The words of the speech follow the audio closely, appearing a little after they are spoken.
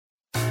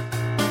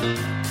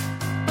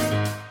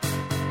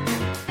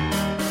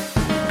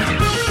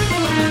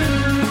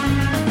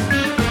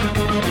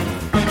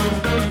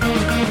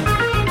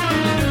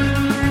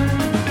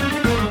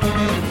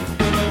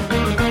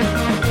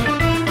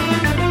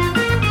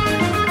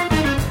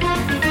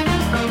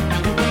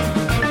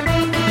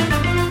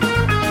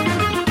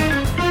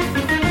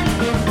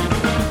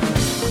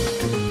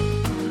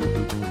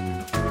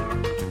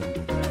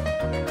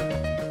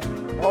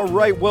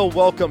right, well,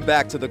 welcome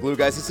back to the Glue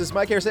Guys. This is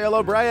Mike here. Say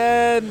hello,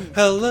 Brian.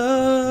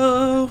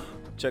 Hello.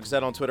 Check us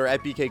out on Twitter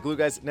at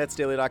BKGlueGuys,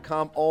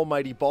 netsdaily.com,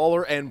 almighty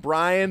baller. And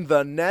Brian,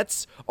 the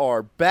Nets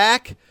are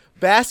back.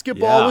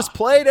 Basketball was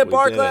played at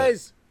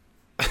Barclays.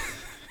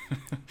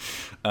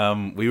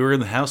 We were in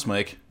the house,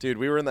 Mike. Dude,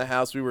 we were in the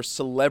house. We were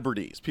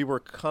celebrities. People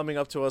were coming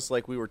up to us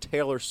like we were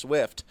Taylor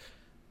Swift,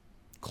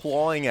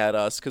 clawing at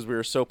us because we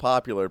were so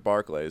popular at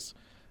Barclays.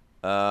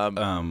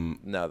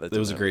 No, it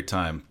was a great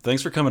time.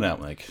 Thanks for coming out,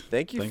 Mike.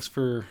 Thank you. Thanks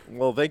for.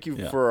 Well, thank you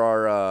for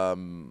our.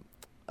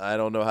 I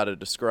don't know how to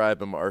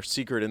describe him. Our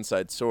secret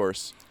inside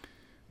source,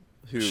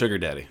 Sugar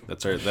Daddy.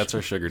 That's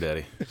our Sugar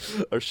Daddy.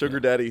 Our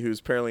Sugar Daddy, who's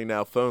apparently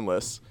now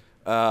phoneless.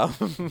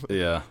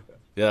 Yeah,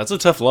 that's a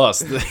tough loss.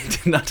 They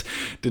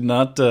did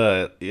not.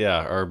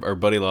 Our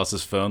buddy lost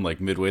his phone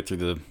like midway through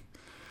the.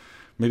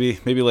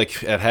 Maybe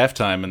like at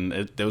halftime, and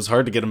it was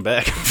hard to get him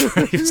back.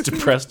 He was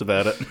depressed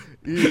about it.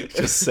 He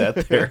just sat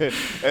there,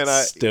 and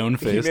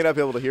stone-faced. He may not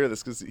be able to hear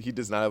this because he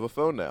does not have a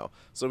phone now.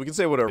 So we can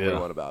say whatever we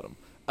want about him.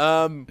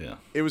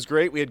 It was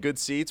great. We had good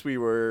seats. We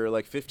were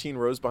like 15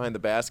 rows behind the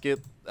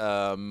basket,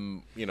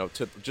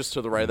 just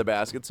to the right of the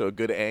basket, so a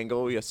good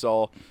angle.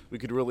 We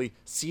could really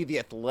see the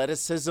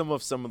athleticism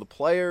of some of the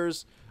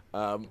players.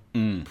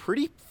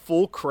 Pretty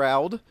full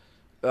crowd.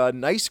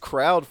 Nice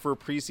crowd for a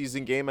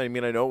preseason game. I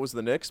mean, I know it was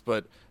the Knicks,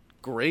 but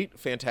great,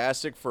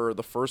 fantastic for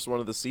the first one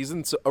of the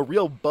season. So a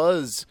real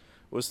buzz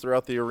was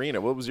throughout the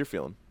arena. What was your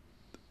feeling?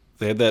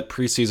 They had that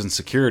preseason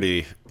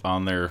security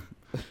on their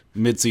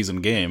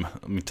mid-season game.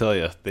 Let me tell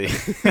you,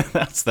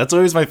 that's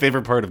always my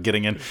favorite part of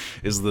getting in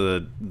is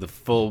the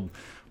full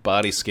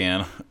body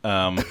scan.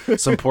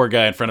 Some poor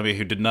guy in front of me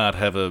who did not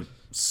have a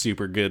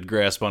super good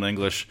grasp on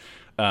English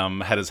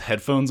had his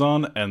headphones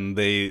on, and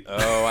they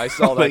I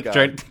saw that guy.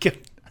 Tried to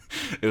get.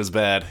 It was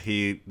bad.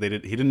 He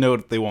didn't know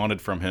what they wanted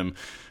from him,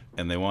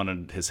 and they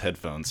wanted his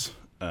headphones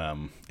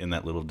in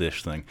that little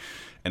dish thing,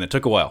 and it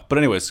took a while. But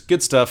anyways,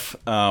 good stuff.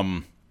 How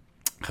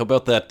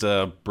about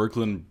that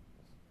Brooklyn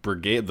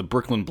Brigade, the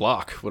Brooklyn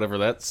Block, whatever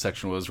that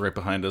section was right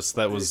behind us?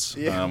 That was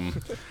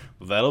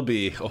that'll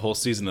be a whole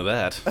season of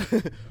that.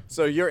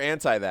 So you're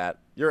anti that.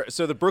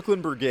 So the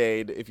Brooklyn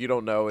Brigade, if you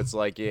don't know, it's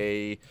like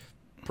a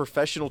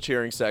professional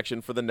cheering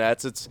section for the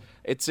Nets.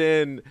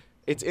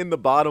 It's in the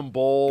bottom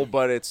bowl,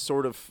 but it's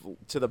sort of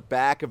to the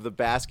back of the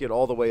basket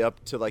all the way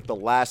up to like the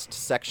last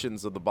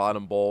sections of the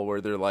bottom bowl where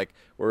there's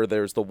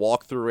the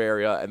walkthrough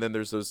area, and then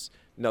there's those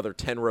another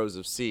 10 rows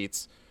of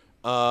seats.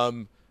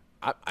 I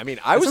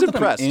was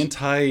impressed.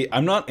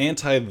 I'm not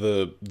anti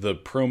the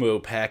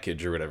promo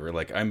package or whatever.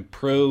 Like, I'm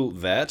pro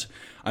that.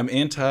 I'm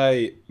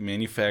anti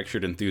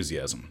manufactured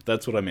enthusiasm.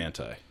 That's what I'm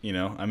anti.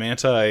 I'm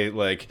anti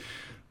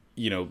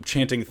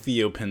chanting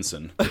Theo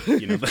Pinson. That's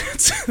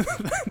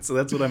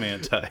what I'm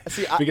anti.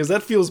 Because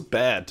that feels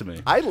bad to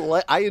me.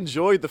 I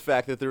enjoyed the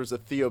fact that there was a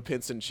Theo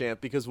Pinson chant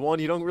because, one,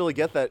 you don't really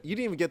get that. You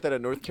didn't even get that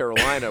at North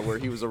Carolina where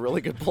he was a really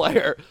good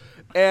player.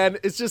 And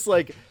it's just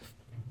like,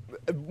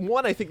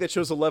 one, I think that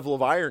shows a level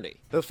of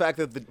irony. The fact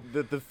that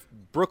the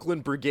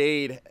Brooklyn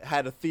Brigade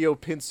had a Theo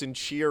Pinson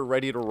cheer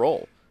ready to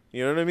roll.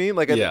 You know what I mean?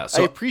 Like, I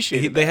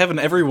appreciate it. They have an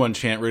everyone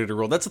chant ready to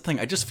roll. That's the thing.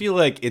 I just feel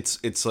like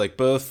it's like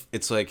both.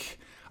 It's like,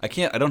 I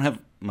don't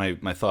have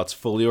my thoughts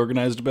fully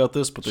organized about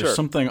this, but there's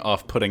something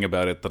off-putting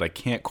about it that I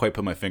can't quite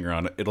put my finger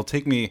on. It'll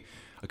take me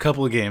a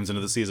couple of games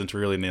into the season to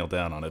really nail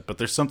down on it, but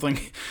there's something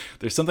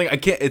I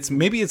can't.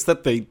 Maybe it's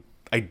that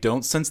I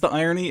don't sense the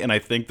irony, and I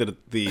think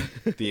that the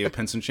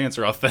Pinson chants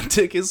are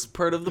authentic is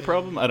part of the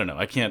problem. I don't know.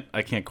 I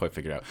can't quite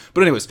figure it out.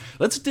 But anyways,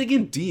 let's dig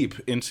in deep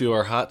into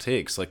our hot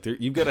takes. Like,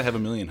 you've got to have a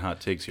million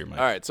hot takes here, Mike.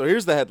 All right, so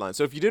here's the headline.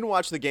 So if you didn't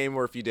watch the game,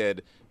 or if you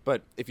did,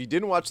 but if you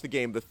didn't watch the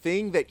game, the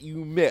thing that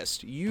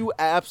you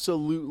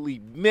absolutely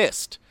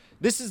missed,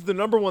 this is the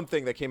number one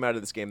thing that came out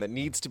of this game that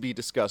needs to be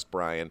discussed,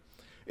 Brian.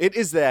 It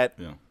is that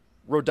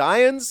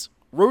Rhodians,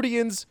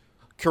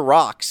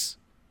 Kuraks,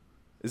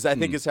 I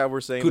think is how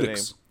we're saying the name.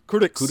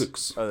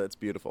 Kuraks. Oh, that's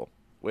beautiful.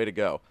 Way to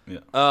go.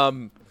 Yeah.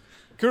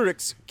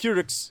 Kuraks,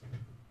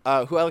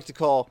 who I like to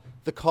call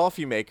the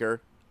coffee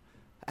maker,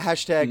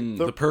 hashtag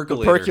the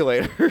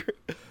percolator.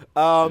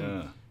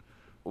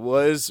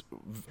 Was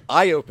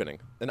eye-opening.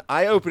 An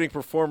eye-opening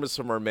performance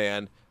from our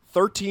man.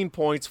 13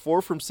 points,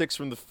 4 from 6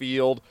 from the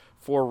field,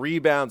 4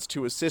 rebounds,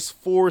 2 assists,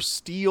 4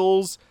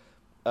 steals.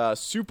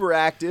 Super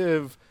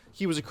active.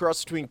 He was a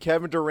cross between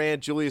Kevin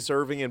Durant, Julius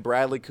Erving, and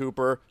Bradley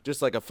Cooper.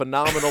 Just like a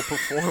phenomenal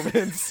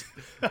performance.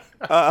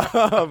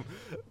 No,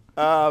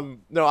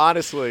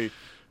 honestly,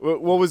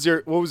 what was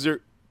your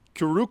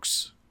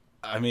Kuruks?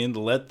 I mean,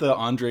 let the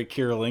Andre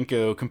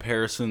Kirilenko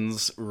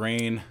comparisons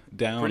rain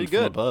down Pretty from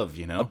good. above,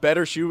 A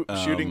better shooting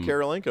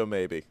Kirilenko,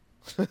 maybe.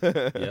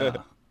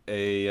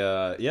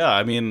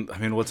 I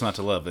mean, what's not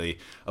to love? A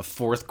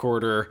fourth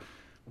quarter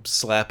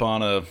slap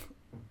on a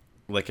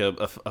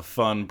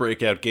fun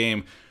breakout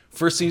game.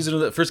 First game of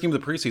the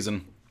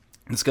preseason.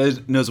 This guy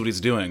knows what he's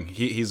doing.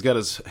 He's got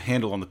his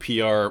handle on the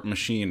PR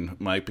machine,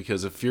 Mike.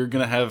 Because if you're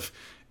gonna have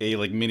a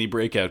mini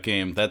breakout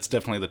game, that's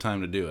definitely the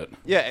time to do it.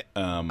 Yeah,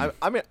 I'm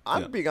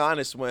being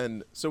honest.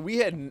 We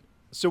had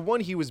So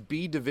one, he was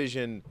B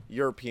Division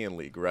European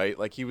League, right?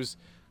 Like he was.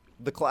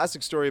 The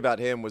classic story about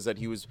him was that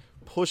he was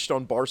pushed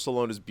on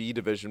Barcelona's B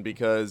Division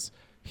because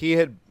he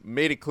had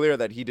made it clear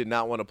that he did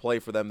not want to play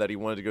for them, that he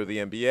wanted to go to the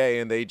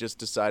NBA, and they just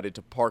decided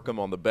to park him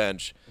on the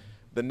bench.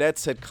 The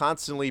Nets had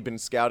constantly been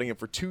scouting him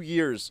for 2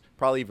 years,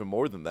 probably even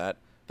more than that.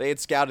 They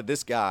had scouted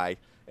this guy,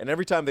 and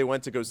every time they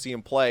went to go see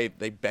him play,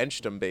 they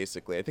benched him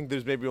basically. I think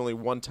there's maybe only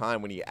one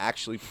time when he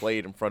actually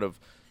played in front of,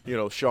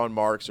 Sean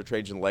Marks or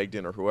Trajan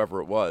Legdon or whoever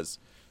it was.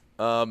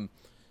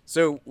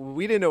 So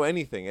we didn't know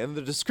anything. And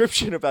the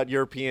description about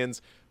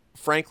Europeans,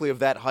 frankly, of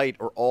that height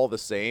are all the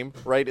same,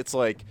 right? It's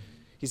like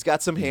he's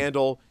got some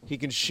handle, he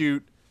can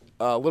shoot,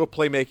 a little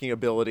playmaking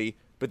ability,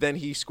 but then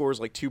he scores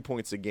like 2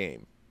 points a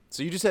game.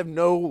 So you just have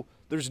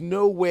there's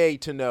no way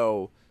to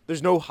know.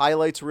 There's no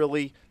highlights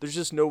really. There's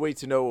just no way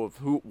to know of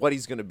what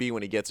he's going to be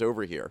when he gets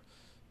over here.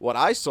 What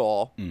I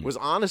saw was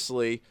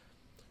honestly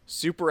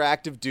super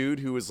active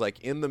dude who was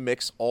like in the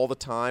mix all the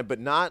time, but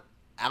not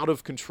out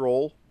of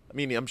control. I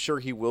mean, I'm sure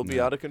he will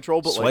be out of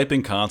control, but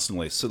swiping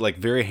constantly, so like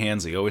very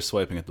handsy, always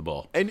swiping at the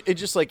ball. And it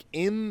just like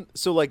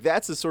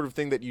that's the sort of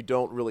thing that you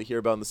don't really hear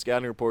about in the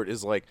scouting report.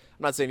 Is like,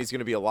 I'm not saying he's going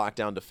to be a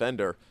lockdown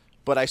defender,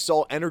 but I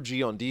saw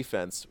energy on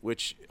defense,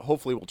 which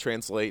hopefully will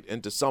translate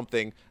into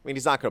something. I mean,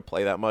 he's not going to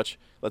play that much,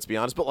 let's be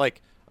honest, but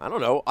like, I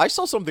don't know, I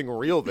saw something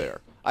real there.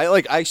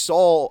 I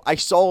saw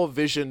a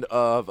vision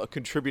of a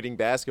contributing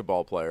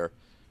basketball player,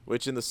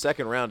 which in the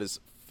second round is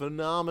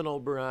phenomenal,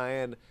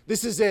 Brian.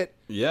 This is it.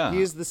 Yeah,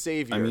 he is the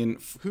savior. I mean,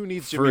 who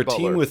needs Jimmy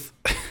Butler?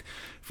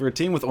 For a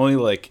team with only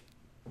like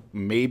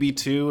maybe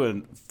 2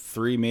 and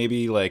 3,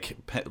 maybe like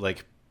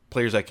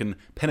players that can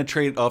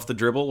penetrate off the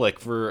dribble, like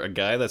for a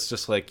guy that's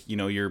just like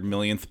your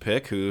millionth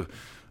pick who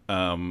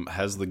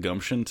has the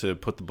gumption to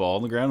put the ball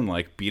on the ground and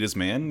like beat his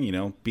man,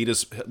 beat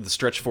the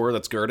stretch four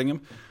that's guarding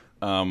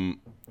him.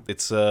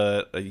 It's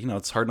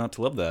it's hard not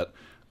to love that.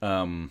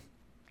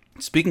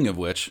 Speaking of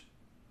which,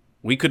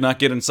 we could not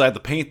get inside the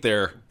paint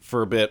there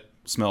for a bit,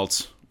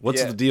 Smelts.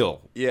 What's the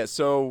deal? Yeah,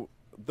 so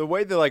the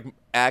way that like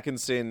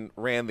Atkinson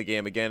ran the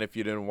game, again, if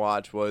you didn't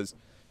watch, was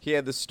he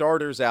had the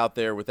starters out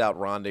there without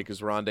Rondé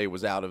because Rondé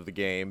was out of the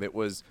game. It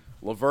was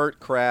LeVert,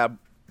 Crabbe,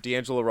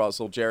 D'Angelo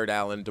Russell, Jared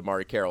Allen,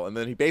 DeMarre Carroll. And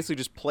then he basically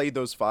just played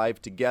those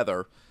 5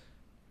 together.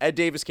 Ed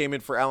Davis came in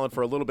for Allen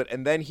for a little bit,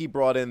 and then he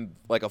brought in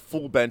like a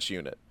full bench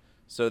unit.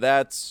 So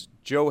that's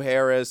Joe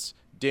Harris,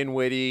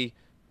 Dinwiddie,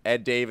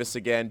 Ed Davis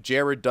again,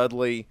 Jared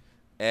Dudley,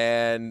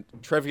 and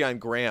Trevion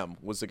Graham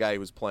was the guy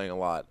who was playing a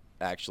lot,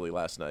 actually,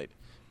 last night.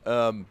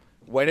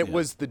 When it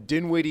was the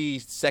Dinwiddie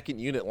second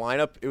unit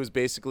lineup, it was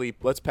basically,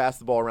 let's pass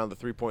the ball around the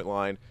three-point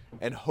line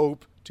and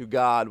hope to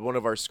God one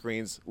of our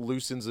screens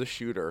loosens a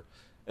shooter.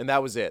 And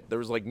that was it. There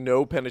was, like,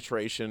 no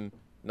penetration,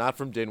 not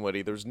from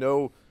Dinwiddie. There was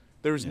no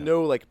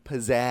like,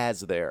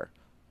 pizzazz there.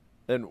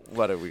 And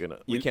what are we going to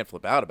 – we can't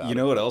flip out about it. You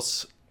know what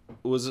else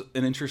was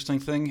an interesting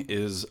thing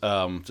is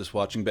just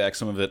watching back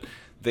some of it.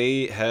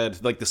 They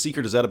had, like, the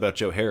secret is that about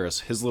Joe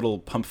Harris. His little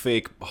pump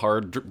fake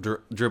hard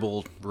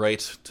dribble right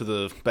to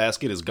the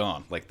basket is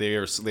gone. Like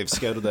they've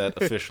scouted that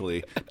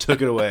officially,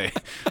 took it away.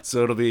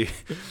 So it'll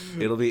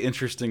be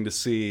interesting to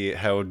see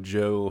how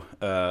Joe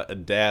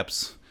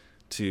adapts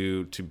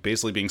to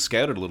basically being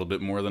scouted a little bit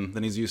more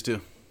than he's used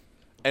to.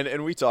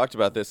 And we talked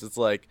about this. It's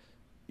like,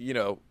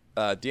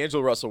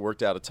 D'Angelo Russell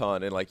worked out a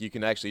ton, and like you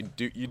can actually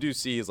do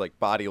see his like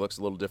body looks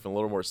a little different, a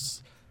little more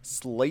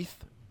slithe.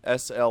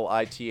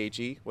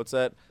 Slithe. What's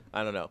that?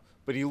 I don't know.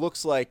 But he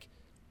looks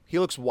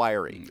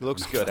wiry. He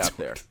looks good out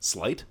there.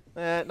 Slight?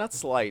 Not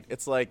slight.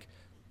 It's like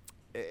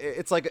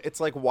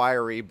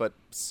wiry, but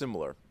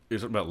similar. You're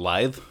talking about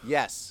lithe?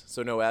 Yes.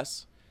 So no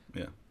S.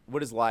 Yeah.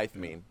 What does lithe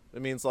mean?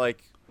 It means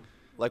like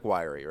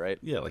wiry, right?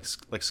 Yeah,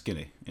 like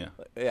skinny. Yeah.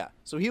 Yeah.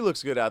 So he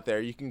looks good out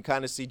there. You can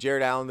kind of see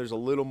Jared Allen. There's a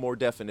little more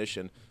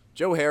definition.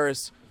 Joe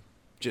Harris,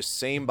 just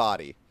same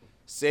body,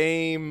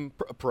 same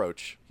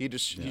approach. He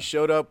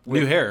showed up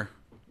with new hair.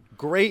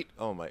 Great.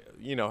 Oh my!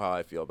 You know how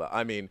I feel about.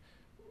 I mean,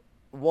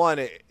 one,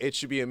 it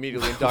should be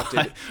immediately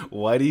inducted.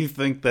 Why do you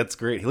think that's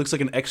great? He looks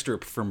like an extra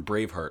from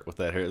Braveheart with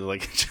that hair.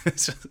 Like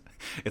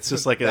it's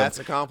just like that's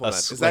a compliment.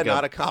 Is that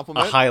not a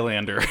compliment? A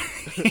Highlander.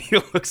 He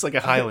looks like a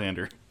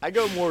Highlander. I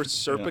go more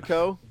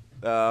Serpico.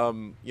 Al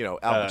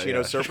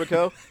Pacino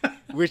Serpico,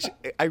 which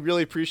I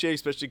really appreciate,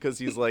 especially because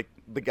he's like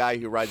the guy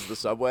who rides the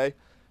subway.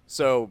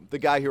 So the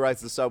guy who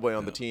rides the subway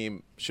on the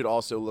team should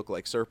also look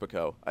like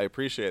Serpico. I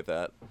appreciate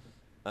that.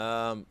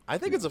 I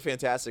think it's a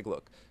fantastic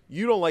look.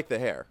 You don't like the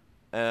hair,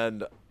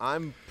 and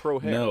I'm pro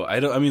hair. No, I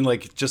don't. I mean,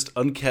 like just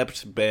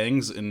unkept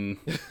bangs, and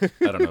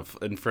I don't know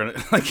in front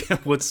of like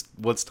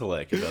what's to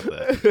like about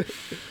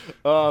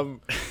that.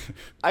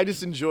 I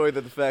just enjoy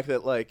the fact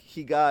that like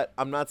he got.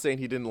 I'm not saying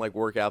he didn't like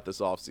work out this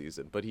off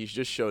season, but he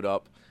just showed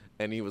up,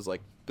 and he was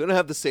like, gonna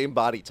have the same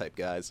body type,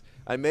 guys.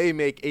 I may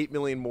make $8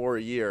 million more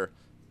a year,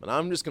 but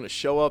I'm just gonna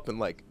show up and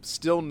like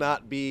still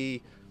not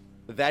be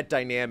that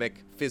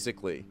dynamic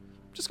physically.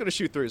 Just going to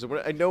shoot threes.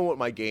 I know what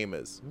my game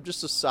is. I'm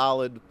just a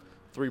solid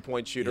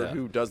three-point shooter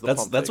who does the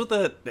pump That's fake.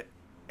 what that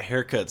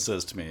haircut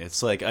says to me.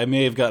 It's like I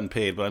may have gotten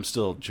paid, but I'm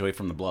still Joey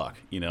from the block.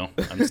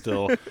 I'm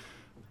still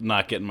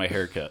not getting my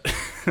haircut.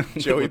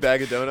 Joey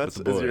Bag of Donuts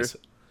with the boys.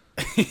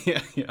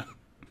 Yeah.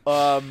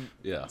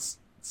 Yeah.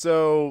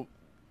 So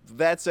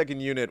that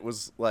second unit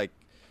was like,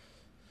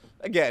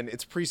 again,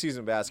 it's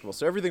preseason basketball.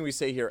 So everything we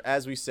say here,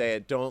 as we say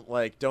it,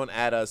 don't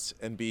add us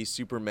and be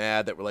super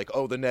mad that we're like,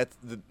 oh, the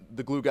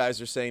glue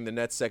guys are saying the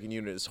Nets second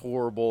unit is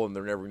horrible and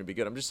they're never going to be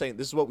good. I'm just saying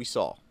this is what we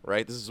saw,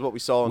 right? This is what we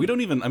saw. We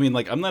don't even. I mean,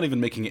 like, I'm not even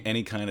making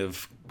any kind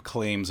of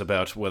claims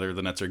about whether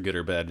the Nets are good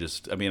or bad.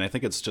 I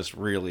think it's just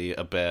really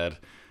a bad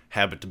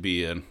habit to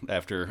be in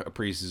after a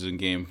preseason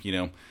game.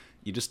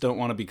 You just don't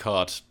want to be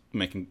caught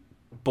making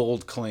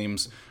bold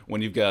claims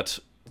when you've got,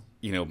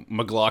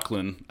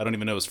 McLaughlin, I don't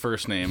even know his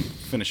first name,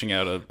 finishing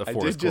out a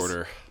fourth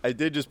quarter. I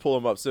did just pull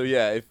him up. So,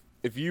 yeah,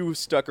 if you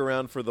stuck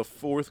around for the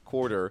fourth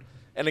quarter,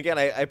 and again,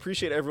 I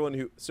appreciate everyone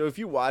who – so if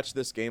you watched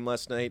this game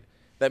last night,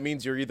 that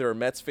means you're either a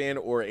Mets fan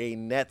or a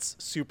Nets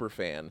super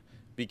fan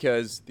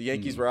because the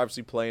Yankees were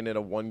obviously playing in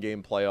a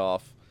one-game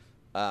playoff.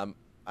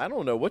 I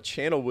don't know. What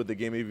channel would the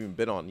game have even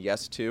been on?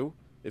 Yes 2,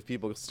 if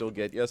people still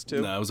get Yes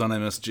 2? No, it was on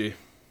MSG.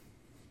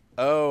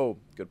 Oh,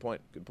 good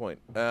point.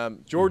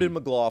 Jordan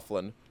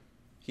McLaughlin,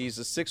 he's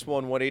a 6'1",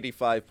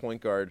 185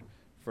 point guard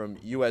from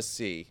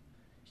USC.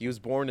 He was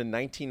born in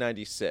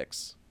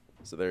 1996.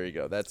 So there you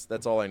go.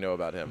 That's all I know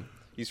about him.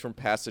 He's from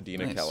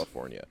Pasadena,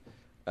 California.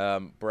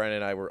 Brian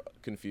and I were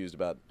confused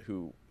about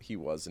who he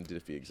was and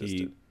if he existed.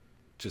 He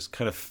just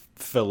kind of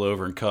fell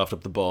over and coughed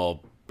up the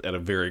ball at a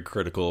very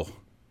critical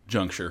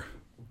juncture.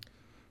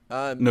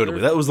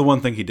 Notably, that was the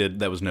one thing he did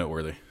that was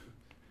noteworthy.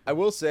 I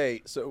will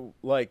say, so,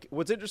 like,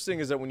 what's interesting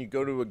is that when you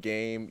go to a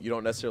game, you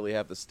don't necessarily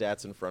have the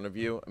stats in front of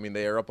you. I mean,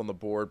 they are up on the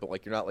board, but,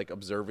 like, you're not, like,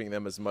 observing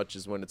them as much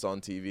as when it's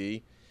on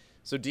TV.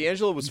 So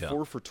D'Angelo was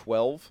 4 for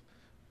 12.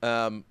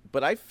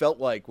 But I felt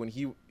like when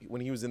he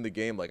was in the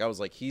game, like, I was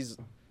like, he's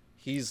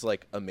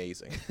like,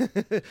 amazing.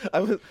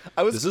 I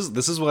was.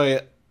 This is why.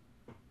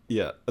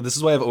 Yeah, this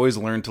is why I've always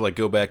learned to, like,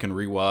 go back and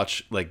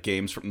rewatch, like,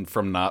 games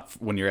from not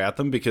when you're at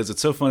them, because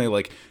it's so funny.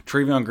 Like,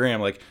 Travion Graham,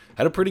 like,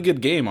 had a pretty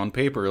good game on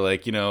paper,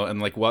 like,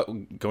 and like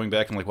going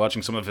back and like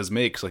watching some of his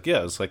makes, like,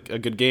 yeah, it's like a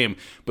good game,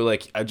 but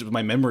like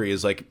my memory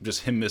is like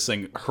just him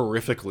missing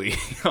horrifically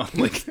on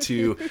like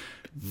 2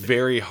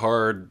 very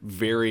hard,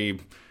 very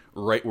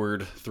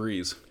rightward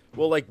threes.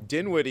 Well, like,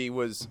 Dinwiddie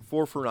was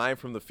 4 for 9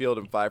 from the field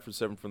and 5 for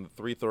 7 from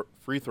the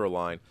free throw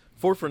line.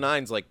 4 for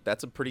 9's like,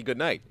 that's a pretty good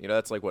night.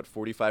 That's like, what,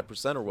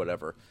 45% or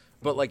whatever.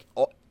 But, like,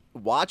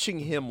 watching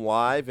him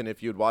live, and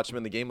if you would watch him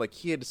in the game, like,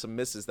 he had some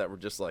misses that were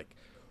just like,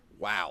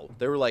 wow.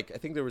 They were like, I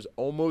think there was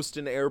almost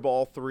an air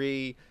ball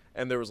 3,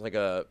 and there was like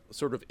a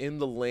sort of in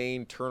the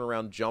lane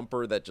turnaround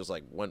jumper that just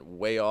like went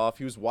way off.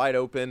 He was wide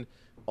open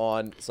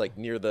on, it's like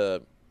near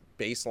the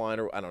baseline,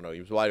 or I don't know. He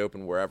was wide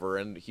open wherever,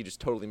 and he just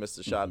totally missed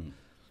the shot.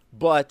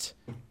 But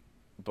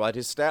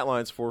his stat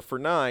line's 4 for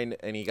 9,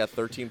 and he got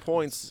 13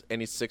 points,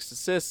 and he's 6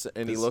 assists,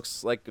 and he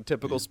looks like a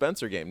typical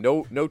Spencer game.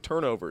 No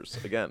turnovers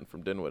again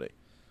from Dinwiddie.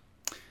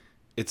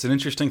 It's an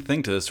interesting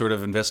thing to sort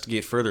of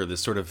investigate further,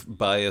 this sort of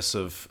bias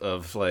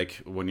of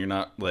like when you're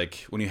not,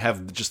 like, when you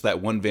have just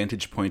that one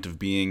vantage point of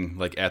being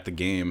like at the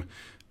game,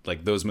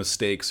 like those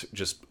mistakes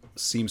just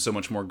seem so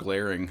much more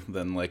glaring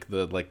than like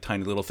the like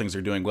tiny little things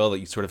they're doing well that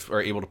you sort of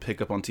are able to pick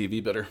up on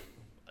TV better.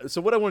 So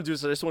what I want to do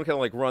is I just want to kind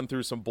of like run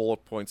through some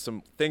bullet points,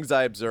 some things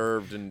I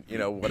observed and,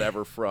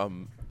 whatever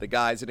from the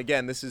guys. And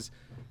again, this is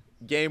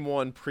game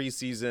 1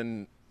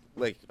 preseason.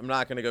 Like, I'm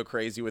not going to go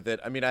crazy with it.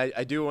 I mean,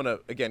 I do want to,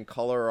 again,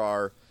 color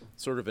our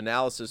sort of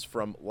analysis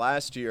from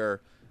last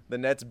year. The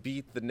Nets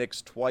beat the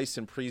Knicks twice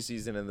in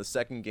preseason, and the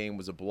second game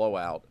was a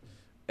blowout.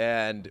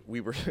 And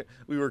we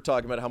were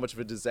talking about how much of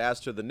a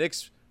disaster the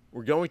Knicks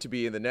were going to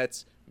be,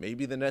 and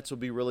maybe the Nets will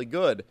be really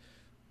good.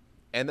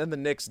 And then the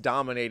Knicks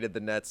dominated the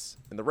Nets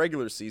in the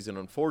regular season,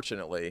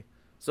 unfortunately.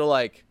 So,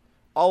 like,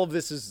 all of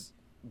this is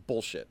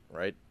bullshit,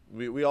 right?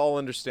 We all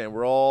understand.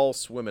 We're all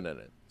swimming in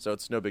it, so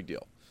it's no big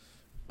deal.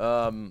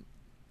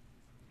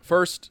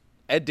 First,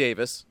 Ed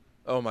Davis.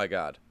 Oh, my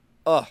God.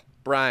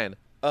 Brian.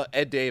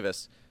 Ed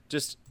Davis.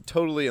 Just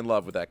totally in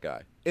love with that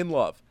guy. In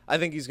love. I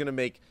think he's going to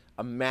make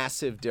a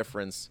massive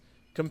difference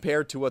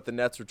compared to what the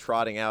Nets were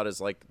trotting out as,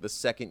 like, the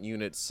second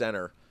unit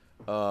center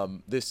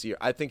this year.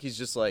 I think he's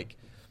just, like...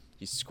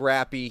 He's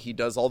scrappy. He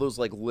does all those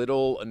like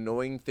little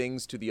annoying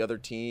things to the other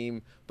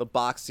team, the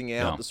boxing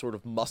out, the sort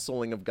of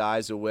muscling of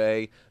guys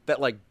away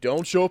that like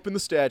don't show up in the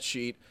stat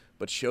sheet,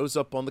 but shows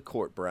up on the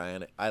court,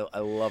 Brian. I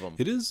love him.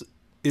 It is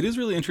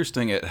really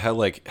interesting at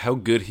how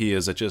good he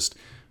is at just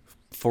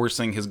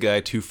forcing his guy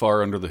too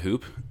far under the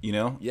hoop,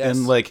 Yes.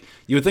 And like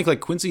you would think like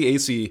Quincy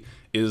Acey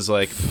is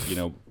like,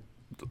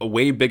 a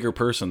way bigger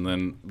person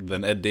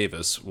than Ed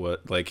Davis,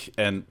 but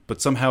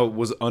somehow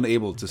was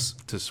unable to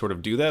sort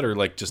of do that, or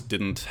like just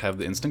didn't have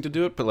the instinct to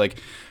do it. But like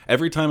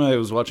every time I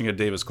was watching Ed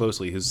Davis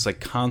closely, he was like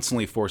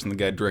constantly forcing the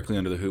guy directly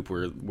under the hoop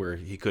where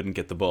he couldn't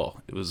get the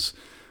ball. It was,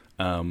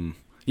 I mean,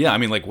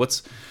 like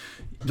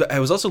I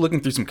was also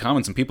looking through some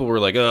comments, and people were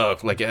like, "Oh,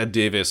 like Ed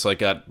Davis, like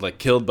got like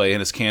killed by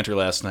Enes Kanter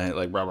last night,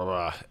 like blah blah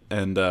blah,"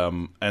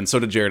 and so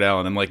did Jared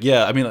Allen. I'm like,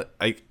 yeah, I mean,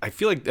 I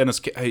feel like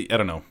I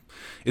don't know,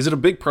 is it a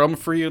big problem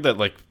for you that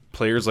like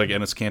players like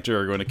Enes Kanter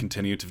are going to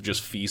continue to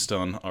just feast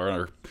on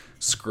our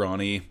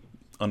scrawny,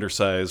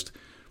 undersized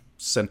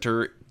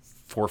center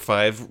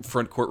 4-5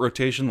 front court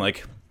rotation?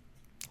 Like,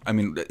 I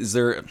mean, is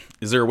there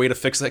a way to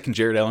fix that? Can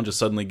Jared Allen just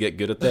suddenly get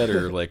good at that,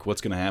 or like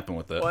what's going to happen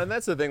with that? Well, and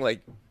that's the thing,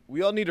 like.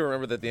 We all need to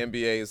remember that the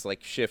NBA is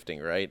like shifting,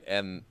 right?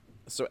 And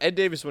so Ed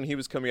Davis, when he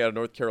was coming out of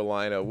North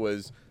Carolina,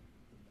 was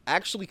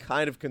actually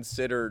kind of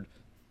considered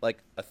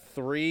like a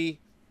 3,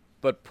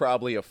 but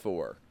probably a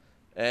 4.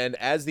 And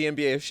as the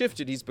NBA has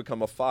shifted, he's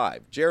become a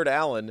 5. Jared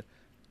Allen,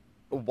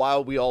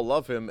 while we all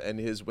love him and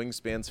his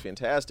wingspan's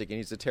fantastic and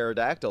he's a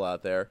pterodactyl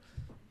out there,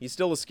 he's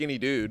still a skinny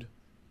dude.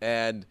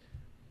 And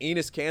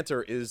Enes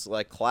Kanter is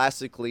like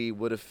classically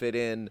would have fit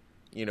in,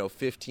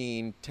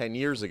 10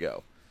 years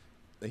ago.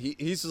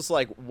 He's just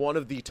like one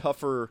of the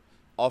tougher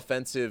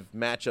offensive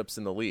matchups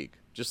in the league.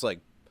 Just like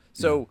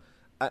so,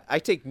 I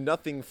take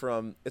nothing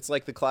from. It's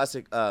like the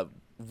classic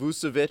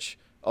Vucevic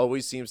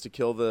always seems to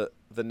kill the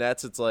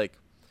Nets. It's like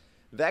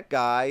that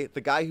guy, the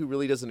guy who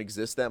really doesn't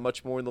exist that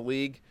much more in the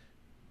league,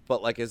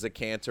 but like as a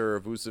Kanter or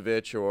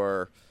Vucevic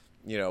or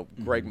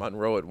Greg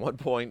Monroe at one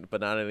point, but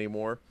not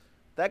anymore.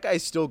 That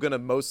guy's still gonna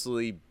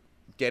mostly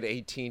get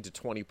 18 to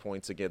 20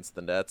 points against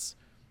the Nets,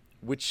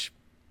 which.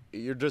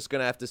 You're just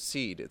going to have to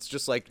cede. It's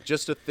just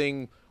a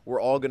thing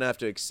we're all going to have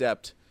to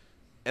accept.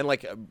 And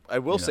like I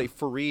will say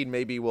Fareed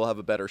maybe will have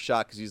a better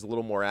shot because he's a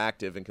little more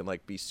active and can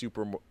like be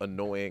super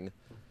annoying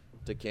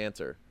to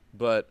Kanter.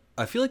 But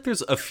I feel like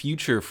there's a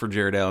future for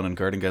Jared Allen and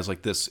guarding guys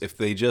like this if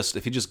he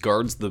just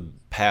guards the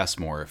pass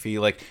more. If he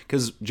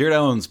because Jared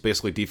Allen's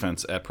basically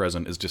defense at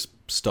present is just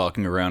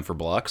stalking around for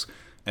blocks.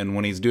 And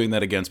when he's doing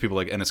that against people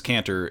like Enes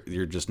Kanter,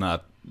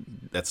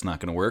 that's not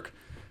going to work.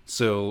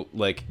 So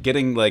like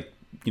getting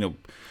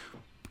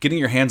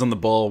your hands on the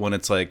ball when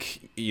it's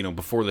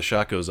before the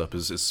shot goes up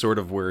is sort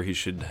of where he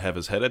should have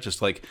his head at,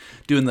 just like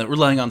doing the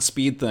relying on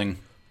speed thing.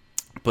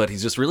 But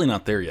he's just really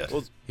not there yet.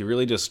 Well, he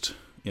really just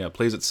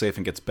plays it safe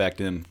and gets backed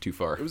in too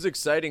far. It was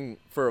exciting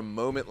for a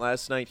moment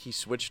last night. He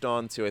switched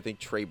on to I think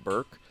Trey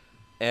Burke,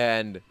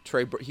 and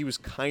he was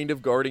kind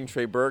of guarding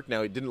Trey Burke.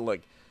 Now he didn't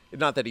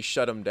not that he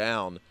shut him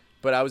down,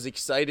 but I was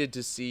excited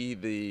to see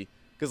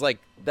because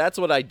that's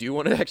what I do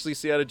want to actually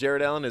see out of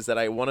Jared Allen is that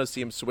I want to see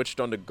him switched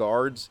onto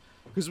guards.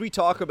 Because we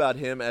talk about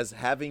him as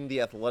having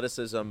the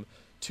athleticism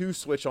to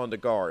switch on to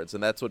guards,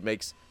 and that's what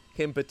makes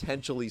him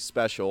potentially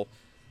special.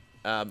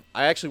 I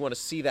actually want to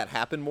see that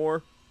happen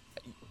more.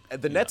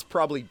 The Nets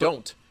probably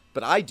don't,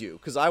 but I do,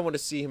 because I want to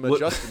see him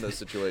adjust in those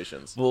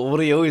situations. Well, what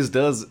he always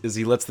does is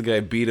he lets the guy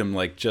beat him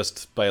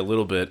just by a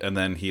little bit, and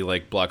then he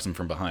blocks him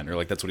from behind,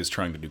 or that's what he's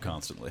trying to do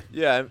constantly.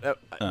 Yeah,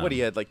 what he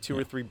had 2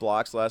 or 3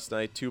 blocks last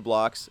night, 2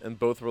 blocks, and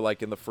both were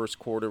in the first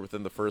quarter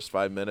within the first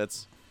 5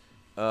 minutes.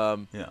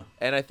 And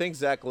I think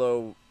Zach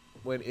Lowe,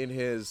 when in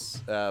his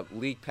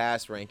league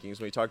pass rankings,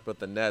 when he talked about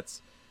the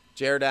Nets,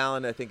 Jared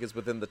Allen, I think, is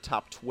within the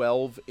top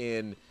 12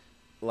 in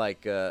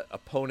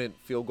opponent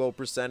field goal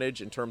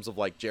percentage in terms of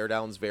Jared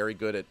Allen's very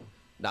good at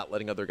not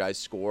letting other guys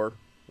score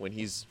when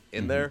he's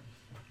in there.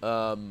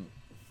 But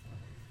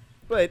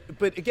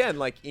again,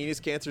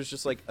 Enes Kanter is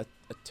just a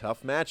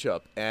tough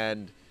matchup,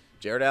 and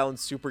Jared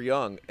Allen's super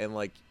young, and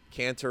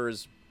Kanter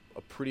is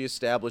a pretty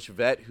established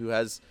vet who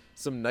has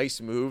some nice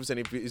moves,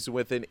 and he's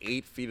within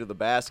 8 feet of the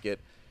basket.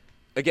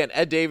 Again,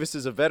 Ed Davis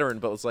is a veteran,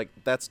 but it's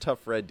that's tough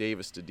for Ed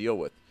Davis to deal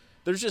with.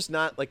 There's just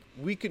not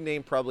we could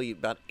name probably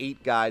about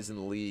 8 guys in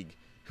the league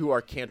who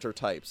are Kanter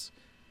types,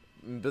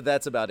 but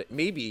that's about it.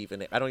 Maybe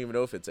even I don't even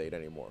know if it's 8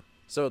 anymore.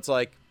 So it's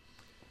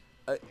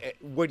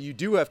what you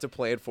do have to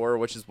plan for,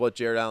 which is what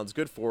Jared Allen's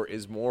good for,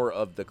 is more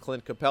of the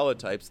Clint Capella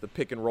types, the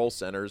pick and roll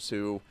centers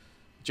who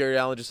Jared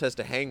Allen just has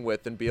to hang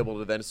with and be able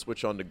to then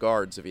switch on to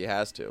guards if he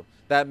has to.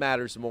 That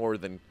matters more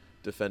than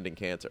defending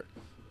Kanter.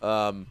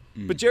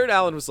 But Jared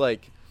Allen was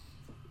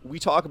we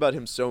talk about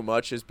him so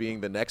much as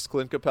being the next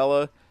Clint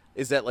Capella,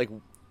 is that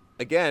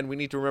again, we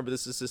need to remember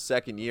this is his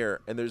second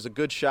year, and there's a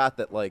good shot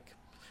that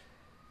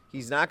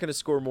he's not going to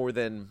score more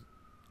than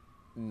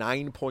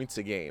 9 points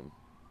a game.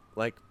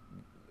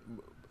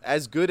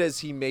 As good as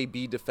he may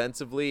be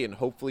defensively and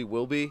hopefully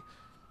will be,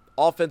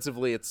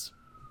 offensively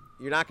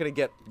you're not going to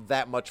get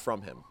that much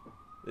from him.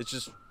 It's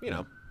just,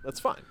 that's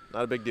fine.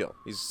 Not a big deal.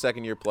 He's a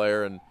second-year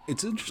player, and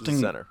it's interesting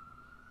center.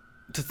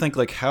 To think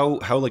how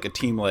a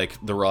team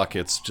like the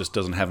Rockets just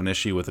doesn't have an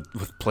issue with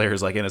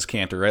players like Enes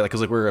Kanter, right?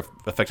 Because we're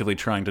effectively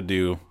trying to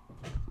do,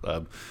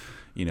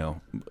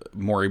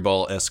 Maury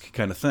Ball-esque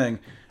kind of thing.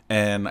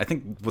 And I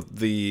think what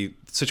the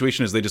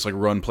situation is, they just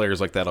run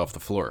players like that off the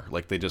floor.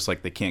 They just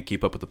they can't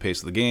keep up with the pace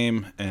of the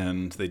game,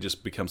 and they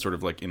just become sort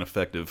of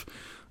ineffective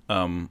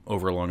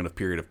over a long enough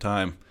period of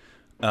time.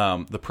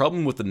 The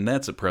problem with the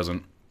Nets at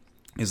present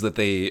is that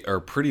they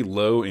are pretty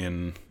low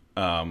in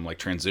like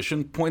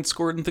transition points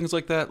scored and things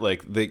like that.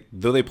 Like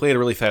though they play at a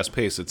really fast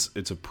pace,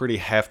 it's a pretty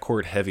half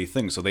court heavy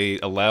thing. So they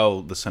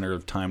allow the center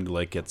of time to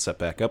like get set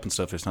back up and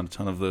stuff. There's not a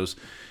ton of those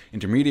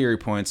intermediary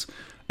points.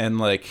 And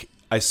like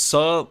I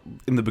saw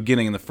in the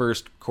beginning in the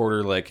first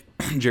quarter, like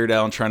Jared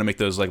Allen trying to make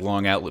those like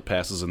long outlet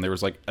passes, and there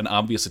was like an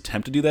obvious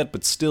attempt to do that,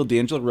 but still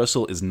D'Angelo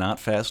Russell is not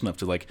fast enough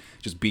to like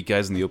just beat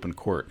guys in the open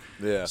court.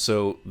 Yeah.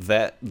 So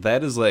that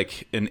is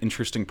like an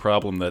interesting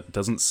problem that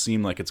doesn't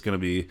seem like it's going to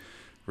be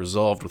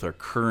resolved with our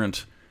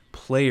current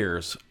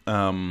players,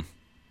 other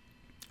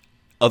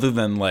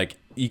than like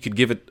you could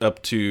give it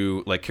up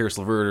to like Karis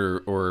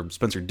LeVert or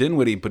Spencer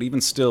Dinwiddie, but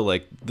even still,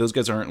 like those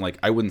guys aren't like,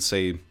 I wouldn't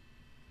say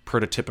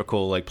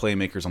prototypical like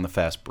playmakers on the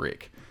fast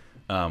break,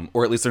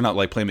 or at least they're not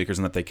like playmakers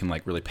in that they can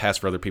like really pass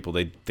for other people.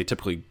 They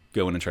typically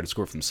go in and try to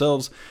score for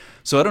themselves.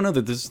 So I don't know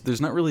that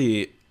there's not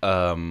really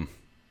I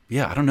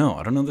don't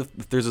know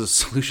if there's a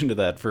solution to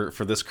that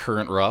for this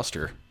current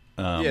roster.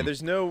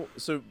 There's no,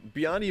 so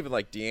beyond even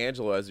like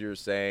D'Angelo, as you were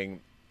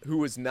saying,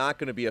 who is not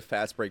going to be a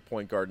fast break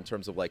point guard in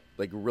terms of like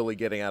really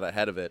getting out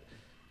ahead of it.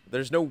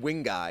 There's no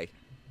wing guy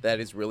that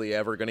is really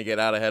ever going to get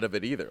out ahead of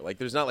it either. Like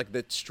there's not like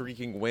the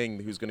streaking wing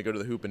who's going to go to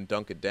the hoop and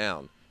dunk it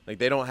down. Like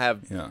they don't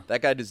have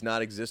that guy does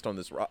not exist on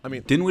this. I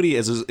mean, Dinwiddie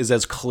is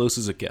as close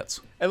as it gets.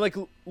 And like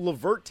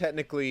LeVert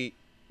technically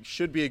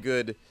should be a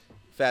good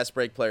fast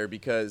break player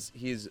because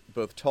he's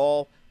both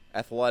tall,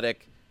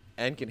 athletic,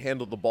 and can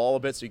handle the ball a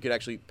bit, so you could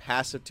actually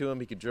pass it to him.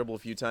 He could dribble a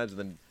few times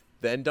and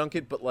then dunk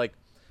it. But like,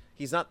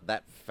 he's not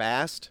that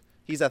fast.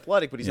 He's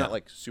athletic, but he's not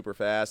like super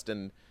fast.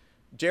 And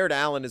Jared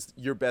Allen is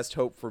your best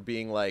hope for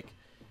being like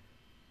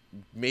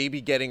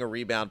maybe getting a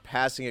rebound,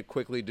 passing it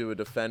quickly to a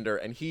defender.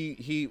 And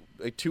he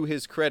to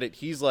his credit,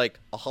 he's like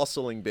a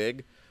hustling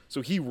big,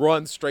 so he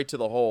runs straight to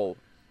the hole,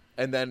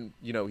 and then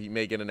he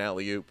may get an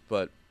alley oop.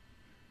 But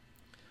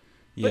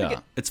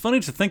again, it's funny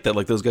to think that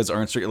like those guys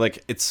aren't straight.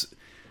 Like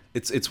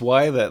It's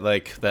why that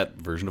like that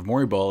version of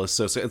Morey Ball is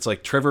so. It's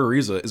like Trevor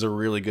Ariza is a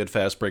really good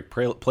fast break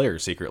player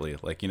secretly,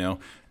 like and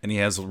he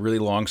has really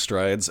long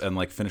strides and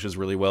like finishes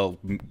really well,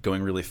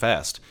 going really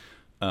fast.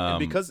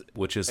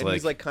 Which is like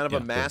he's like kind of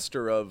a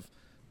master of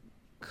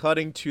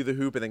cutting to the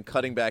hoop and then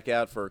cutting back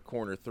out for a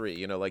corner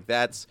three. Like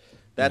that's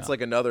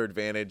like another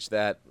advantage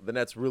that the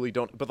Nets really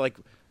don't. But like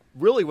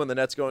really, when the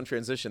Nets go in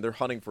transition, they're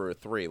hunting for a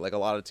three, like a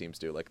lot of teams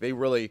do. Like they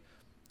really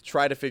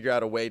try to figure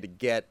out a way to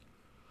get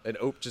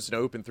just an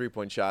open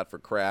 3-point shot for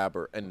Crab,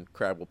 and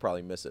Crab will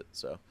probably miss it,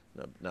 so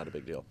not a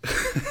big deal.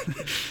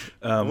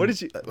 What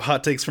did you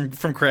hot takes from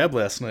Crab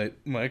last night,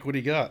 Mike? What do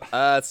you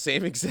got?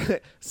 Same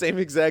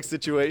exact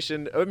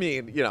situation. I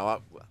mean,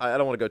 I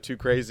don't want to go too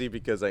crazy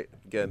because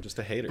just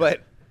a hater.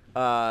 But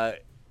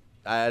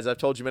as I've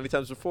told you many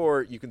times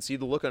before, you can see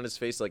the look on his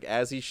face. Like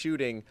as he's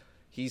shooting,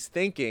 he's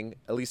thinking.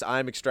 At least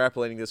I'm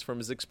extrapolating this from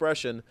his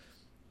expression.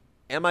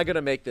 Am I going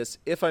to make this?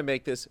 If I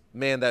make this,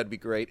 man, that would be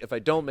great. If I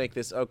don't make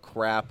this, oh,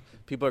 crap.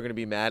 People are going to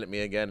be mad at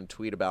me again and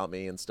tweet about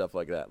me and stuff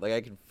like that. Like,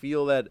 I can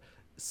feel that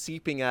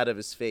seeping out of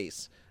his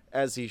face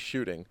as he's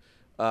shooting.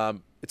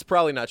 It's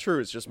probably not true.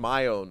 It's just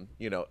my own,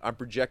 I'm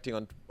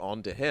projecting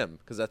onto him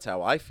because that's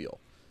how I feel.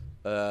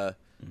 But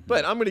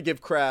I'm going to give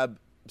Crab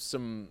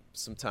some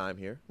time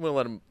here. I'm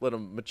going to let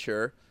him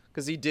mature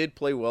because he did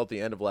play well at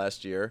the end of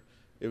last year.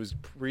 It was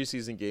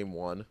preseason game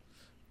 1.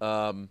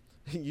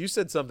 You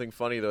said something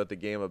funny, though, at the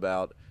game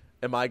about,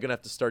 am I going to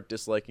have to start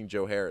disliking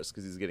Joe Harris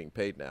because he's getting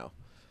paid now?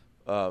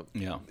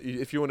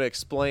 If you want to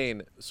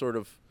explain sort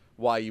of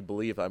why you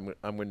believe I'm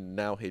going to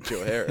now hate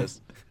Joe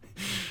Harris.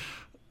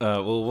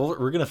 Well,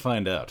 we're going to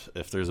find out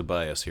if there's a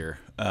bias here.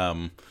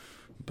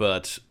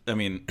 But, I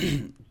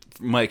mean,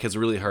 Mike has a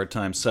really hard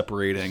time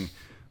separating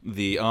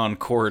the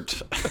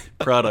on-court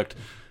product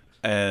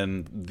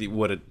and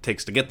what it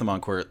takes to get them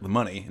on court, the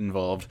money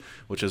involved,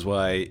 which is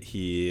why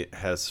he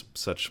has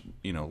such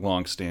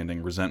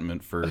long-standing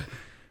resentment for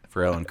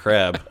Alan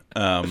Crabb,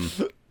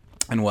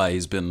 and why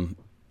he's been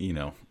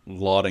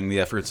lauding the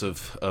efforts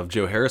of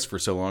Joe Harris for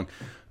so long.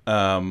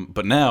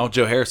 But now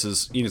Joe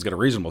Harris he's got a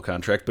reasonable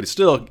contract, but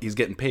he's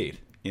getting paid.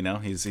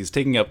 He's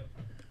taking up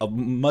a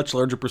much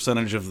larger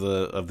percentage of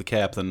the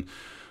cap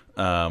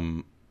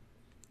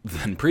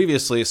than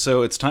previously,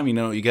 so it's time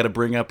you got to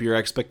bring up your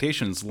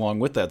expectations along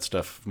with that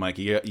stuff, Mike.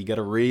 You got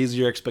to raise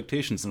your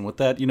expectations, and with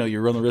that,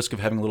 you run the risk of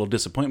having a little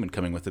disappointment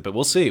coming with it. But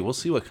we'll see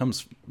what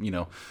comes,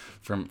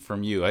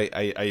 from you. I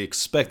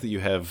expect that you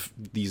have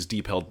these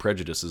deep-held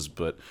prejudices,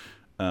 but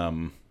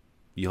maybe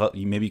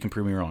you can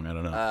prove me wrong. I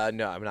don't know.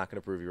 No, I'm not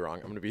going to prove you wrong.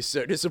 I'm going to be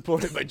so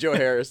disappointed by Joe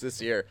Harris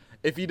this year.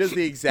 If he does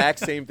the exact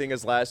same thing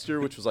as last year,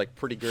 which was like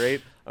pretty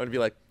great, I'm going to be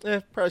like,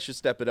 probably should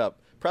step it up.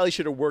 Probably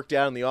should have worked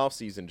out in the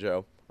offseason,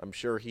 Joe. I'm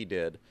sure he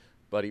did,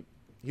 but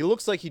he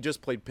looks like he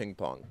just played ping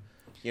pong.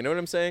 You know what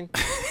I'm saying?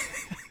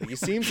 He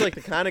seems like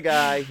the kind of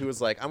guy who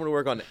was like, I'm going to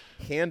work on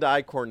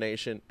hand-eye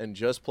coordination and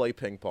just play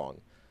ping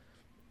pong.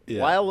 Yeah.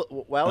 While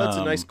it's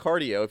a nice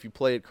cardio if you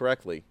play it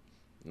correctly,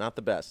 not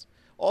the best.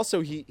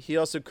 Also, he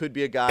also could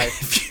be a guy.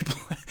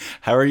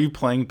 How are you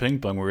playing ping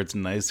pong where it's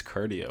nice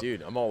cardio?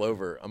 Dude, I'm all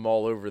over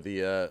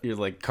the You're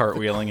like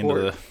cartwheeling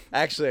into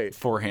the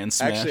forehand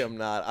smash. Actually, I'm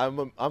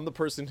not. I'm the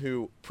person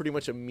who pretty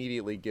much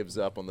immediately gives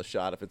up on the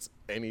shot if it's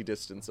any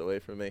distance away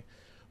from me.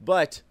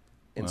 But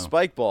in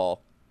spike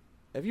ball,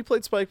 have you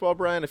played spike ball,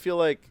 Brian? I feel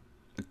like,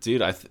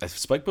 dude,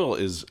 spike ball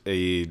is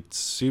a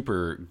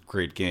super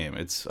great game.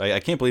 I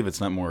can't believe it's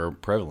not more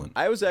prevalent.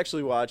 I was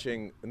actually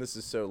watching, and this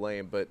is so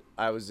lame, but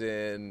I was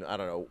in, I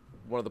don't know,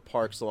 one of the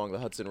parks along the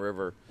Hudson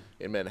River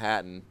in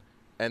Manhattan,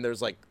 and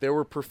there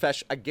were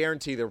I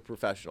guarantee there were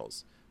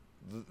professionals.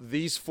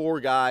 These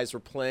 4 guys were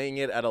playing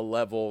it at a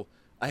level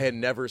I had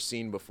never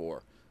seen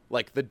before.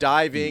 Like the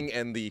diving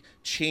and the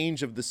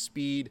change of the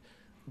speed.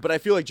 But I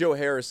feel like Joe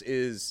Harris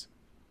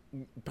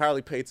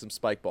probably played some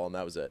spike ball, and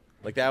that was it.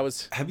 Like that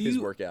was his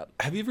workout.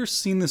 Have you ever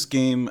seen this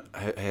game?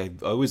 I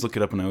always look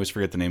it up and I always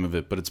forget the name of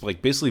it, but it's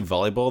like basically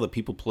volleyball that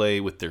people play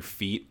with their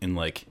feet in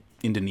like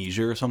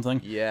Indonesia or something.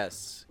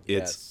 Yes.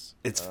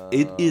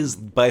 It is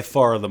by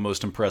far the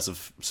most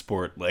impressive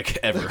sport like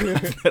ever.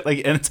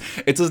 Like, and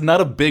it's just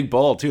not a big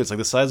ball too. It's like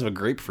the size of a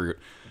grapefruit,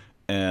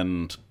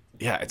 and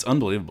yeah, it's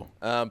unbelievable.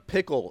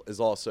 Pickle is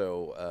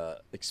also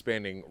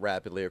expanding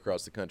rapidly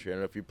across the country. I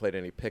don't know if you played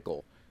any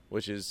pickle,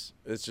 it's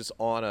just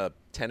on a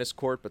tennis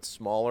court but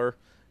smaller,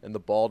 and the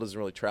ball doesn't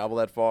really travel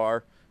that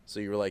far. So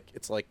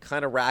it's like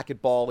kind of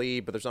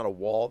racquetball-y, but there's not a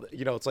wall.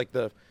 You know, it's like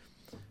the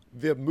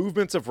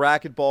movements of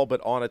racquetball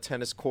but on a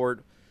tennis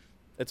court.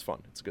 It's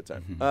fun. It's a good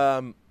time.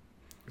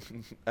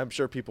 Mm-hmm. I'm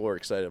sure people are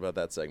excited about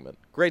that segment.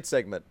 Great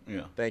segment.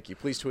 Yeah. Thank you.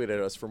 Please tweet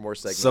at us for more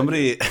segments.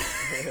 Somebody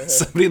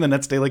in the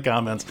Nets Daily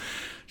comments,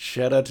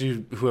 shout out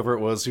to whoever it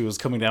was who was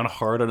coming down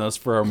hard on us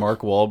for our Mark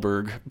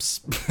Wahlberg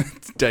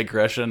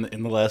digression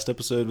in the last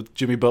episode with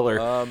Jimmy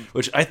Butler,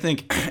 which I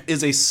think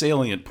is a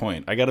salient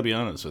point. I got to be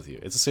honest with you.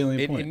 It's a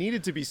salient point. It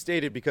needed to be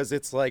stated because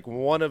it's like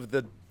one of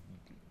the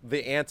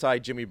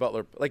anti-Jimmy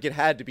Butler. Like it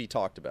had to be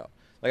talked about.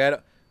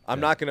 Like I'm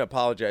not going to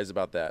apologize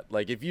about that.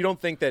 Like if you don't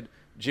think that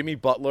Jimmy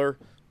Butler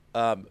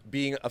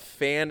being a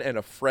fan and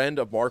a friend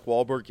of Mark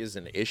Wahlberg is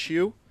an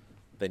issue,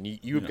 then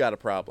you've got a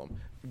problem.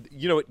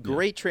 You know,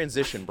 great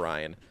transition,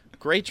 Brian.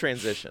 Great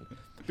transition.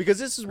 Because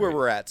this is where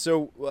we're at.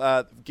 So,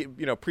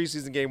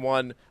 preseason game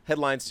 1,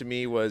 headlines to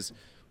me was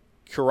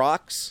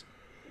Kurucs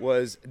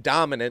was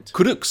dominant.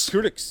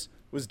 Kurucs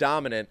was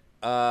dominant.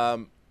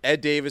 Ed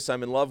Davis,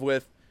 I'm in love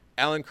with.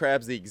 Alan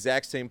Crabb's the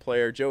exact same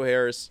player. Joe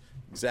Harris,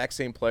 exact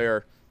same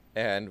player.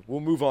 And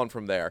we'll move on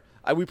from there.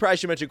 We probably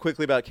should mention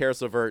quickly about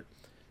Karis LeVert,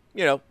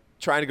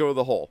 trying to go to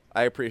the hole.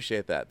 I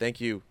appreciate that. Thank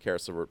you,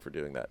 Karis LeVert, for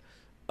doing that.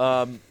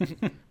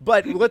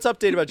 But let's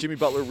update about Jimmy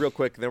Butler real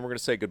quick, and then we're going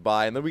to say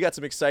goodbye. And then we got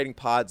some exciting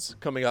pods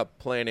coming up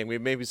planning. We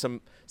have maybe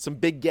some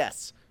big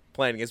guests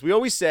planning. As we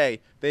always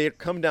say, they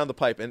come down the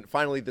pipe, and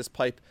finally this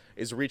pipe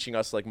is reaching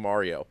us like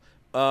Mario.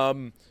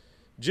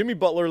 Jimmy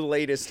Butler, the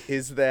latest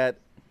is that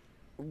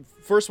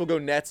first we'll go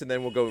Nets, and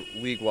then we'll go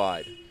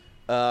league-wide.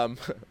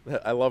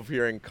 I love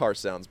hearing car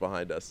sounds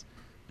behind us.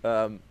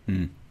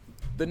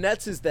 The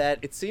Nets is that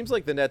it seems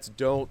like the Nets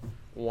don't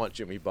want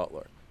Jimmy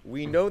Butler.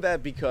 We know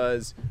that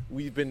because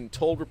we've been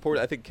told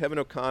I think Kevin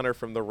O'Connor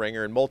from The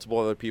Ringer and multiple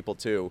other people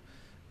too,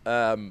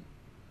 that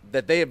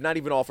they have not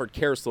even offered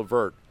Karis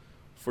LeVert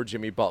for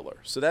Jimmy Butler.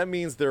 So that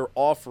means they're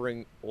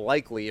offering,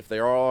 likely, if they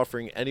are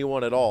offering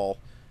anyone at all,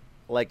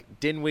 like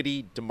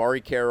Dinwiddie,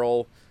 DeMarre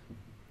Carroll,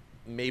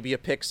 maybe a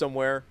pick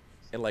somewhere,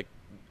 and like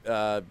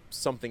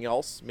something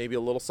else, maybe a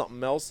little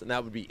something else, and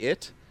that would be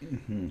it.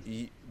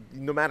 Mm-hmm.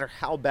 No matter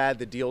how bad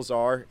the deals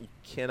are, you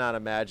cannot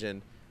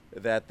imagine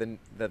that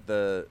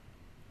the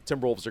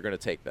Timberwolves are going to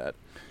take that.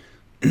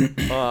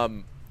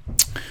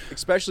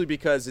 Especially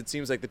because it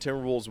seems like the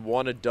Timberwolves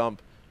want to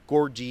dump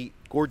Gorgie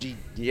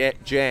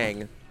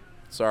Jang.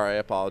 Sorry, I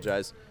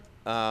apologize.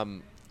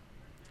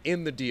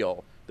 In the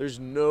deal, there's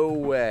no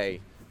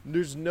way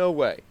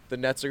the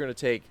Nets are going to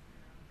take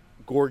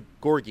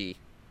Gorgie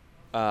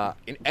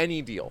in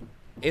any deal,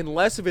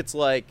 unless if it's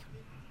like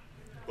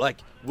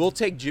we'll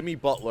take Jimmy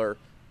Butler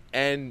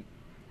and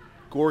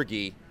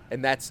Gorgie,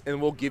 and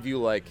we'll give you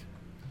like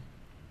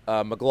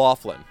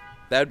McLaughlin.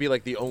 That would be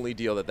like the only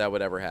deal that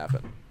would ever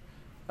happen.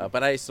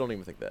 But I still don't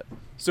even think that.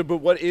 So, but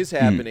what is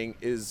happening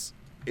is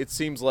it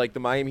seems like the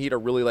Miami Heat are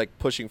really like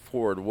pushing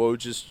forward. Woj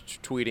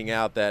just tweeting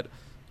out that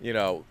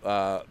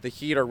the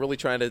Heat are really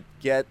trying to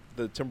get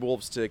the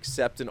Timberwolves to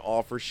accept an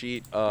offer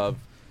sheet of,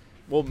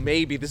 well,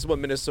 maybe this is what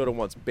Minnesota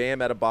wants: Bam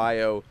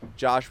Adebayo,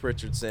 Josh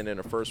Richardson, and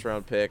a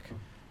first-round pick.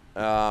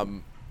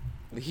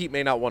 The Heat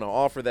may not want to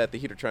offer that. The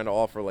Heat are trying to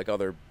offer like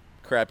other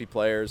crappy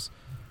players.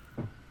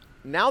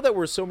 Now that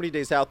we're so many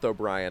days out, though,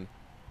 Brian,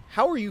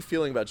 how are you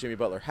feeling about Jimmy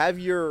Butler? Have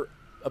your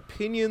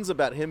opinions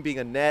about him being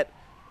a Net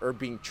or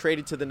being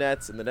traded to the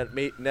Nets and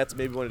the Nets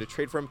maybe wanted to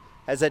trade for him,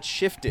 has that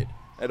shifted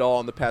at all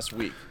in the past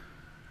week?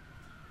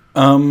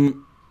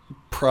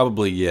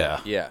 Probably, yeah.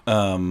 Yeah.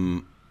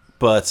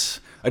 But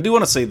I do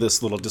want to say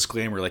this little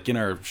disclaimer. Like in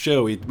our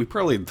show, we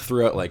probably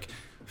threw out like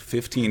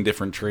 15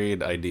 different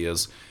trade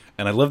ideas.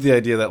 And I love the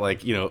idea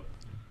that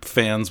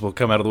fans will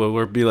come out of the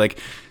woodwork and be like,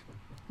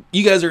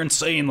 you guys are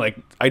insane. Like,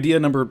 idea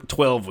number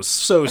 12 was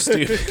so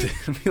stupid.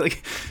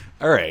 Like,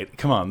 all right,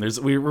 come on.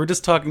 We're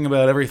just talking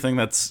about everything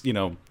that's,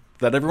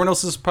 that everyone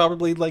else is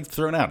probably like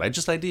thrown out.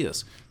 Just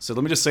ideas. So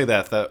let me just say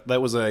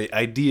that was a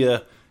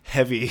idea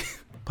heavy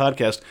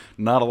podcast.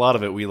 Not a lot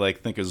of it we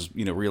like think is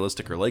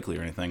realistic or likely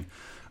or anything.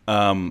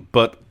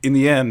 But in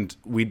the end,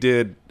 we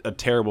did a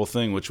terrible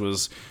thing, which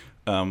was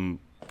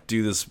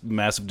do this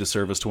massive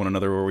disservice to one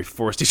another, where we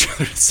forced each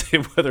other to say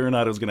whether or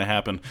not it was going to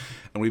happen,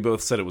 and we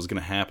both said it was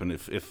going to happen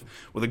if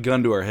with a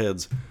gun to our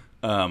heads.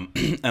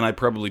 And I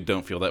probably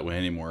don't feel that way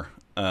anymore.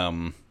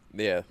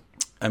 Yeah.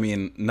 I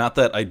mean, not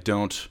that I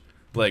don't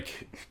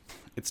like.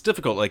 It's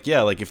difficult. Like,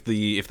 yeah, like if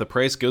the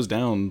price goes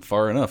down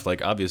far enough,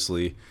 like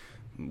obviously,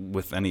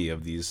 with any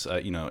of these,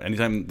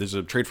 anytime there's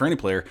a trade for any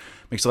player,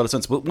 makes a lot of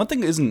sense. But one thing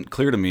that isn't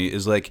clear to me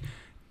is like,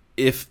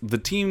 if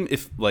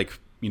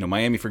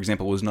Miami, for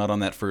example, was not on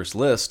that first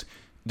list,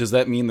 does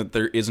that mean that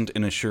there isn't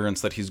an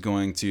assurance that he's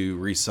going to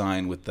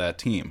re-sign with that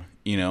team?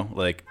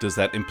 Like, does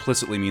that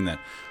implicitly mean that,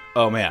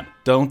 oh man,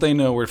 don't they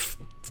know we're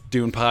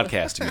doing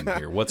podcasting in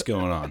here? What's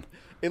going on?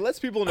 It lets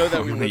people know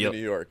that we live in New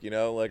York,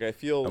 Like, I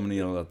feel I'm gonna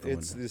yell out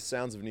it's the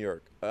sounds of New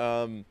York.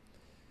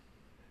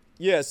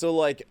 Yeah, so,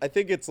 like, I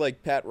think it's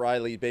like Pat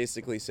Riley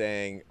basically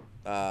saying,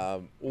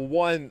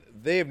 one,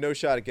 they have no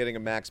shot at getting a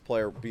max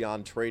player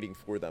beyond trading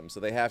for them, so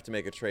they have to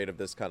make a trade of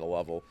this kind of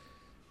level.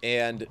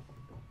 And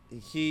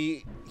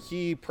he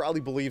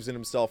probably believes in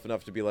himself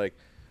enough to be like,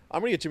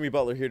 I'm going to get Jimmy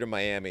Butler here to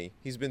Miami.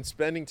 He's been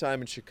spending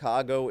time in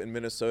Chicago and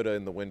Minnesota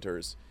in the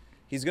winters.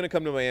 He's going to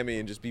come to Miami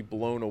and just be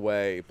blown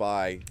away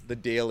by the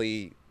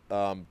daily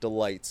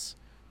delights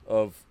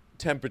of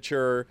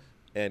temperature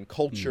and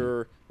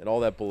culture and all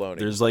that baloney.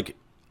 There's, like,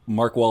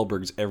 Mark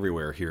Wahlbergs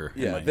everywhere here.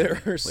 Yeah,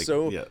 there are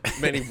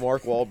many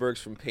Mark Wahlbergs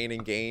from Pain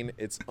and Gain.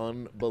 It's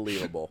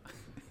unbelievable.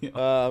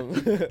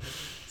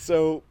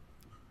 So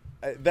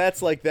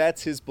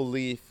that's his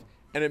belief,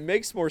 and it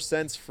makes more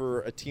sense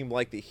for a team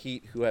like the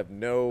Heat, who have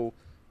no,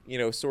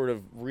 sort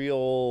of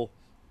real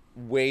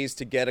ways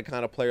to get a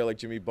kind of player like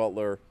Jimmy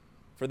Butler,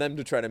 for them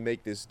to try to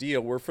make this deal.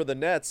 Where for the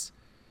Nets,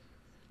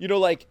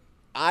 like,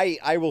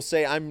 I will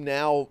say I'm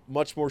now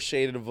much more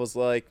shaded of was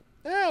like,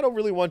 I don't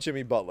really want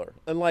Jimmy Butler,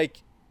 and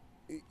like,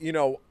 I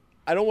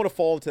don't want to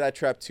fall into that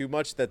trap too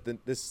much. That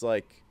this is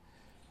like,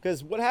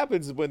 because what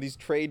happens is when these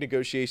trade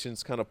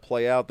negotiations kind of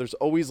play out, there's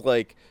always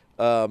like,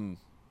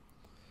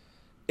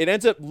 it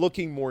ends up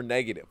looking more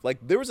negative. Like,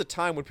 there was a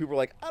time when people were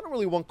like, I don't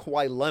really want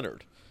Kawhi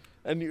Leonard.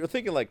 And you're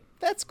thinking, like,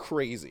 that's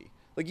crazy.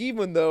 Like,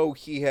 even though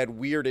he had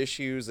weird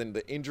issues and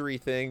the injury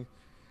thing,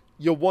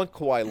 you'll want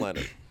Kawhi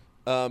Leonard.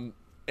 And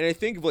I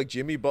think if, like,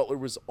 Jimmy Butler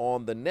was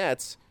on the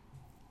Nets,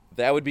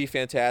 that would be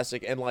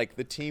fantastic. And, like,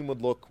 the team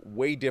would look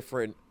way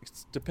different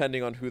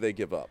depending on who they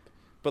give up.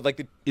 But,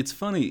 like, it's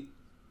funny.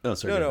 Oh,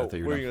 sorry. No, what were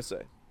you going to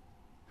say?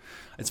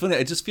 It's funny.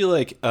 I just feel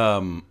like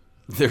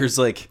there's,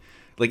 like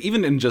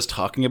even in just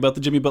talking about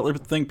the Jimmy Butler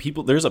thing,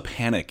 there's a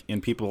panic in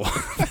people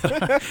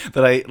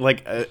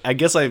that I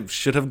guess I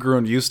should have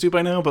grown used to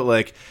by now, but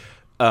like,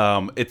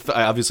 it's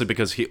obviously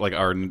because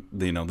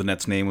the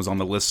Nets name was on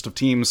the list of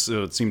teams,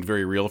 so it seemed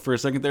very real for a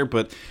second there.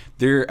 But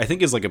there, I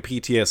think, is like a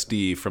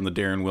PTSD from the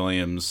Darren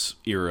Williams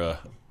era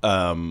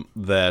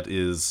that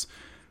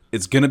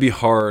it's going to be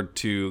hard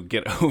to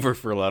get over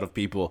for a lot of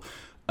people.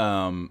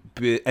 And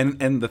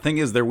the thing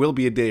is, there will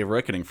be a day of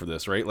reckoning for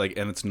this, right? Like,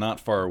 and it's not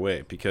far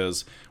away,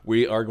 because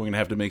we are going to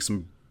have to make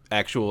some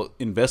actual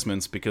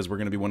investments, because we're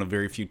going to be one of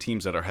very few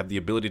teams that have the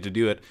ability to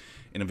do it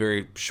in a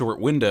very short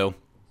window.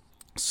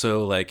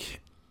 So,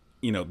 like,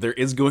 there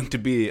is going to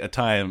be a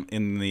time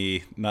in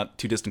the not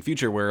too distant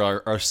future where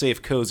our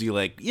safe, cozy,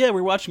 like, yeah,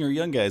 we're watching our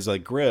young guys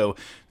like grow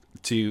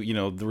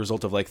to, the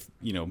result of like,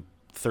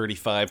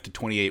 35 to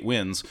 28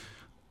 wins,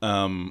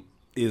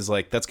 is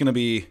like, that's going to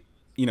be,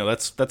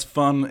 that's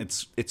fun.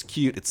 It's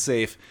cute. It's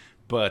safe,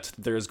 but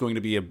there's going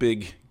to be a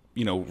big,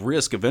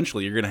 risk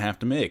eventually you're going to have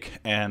to make.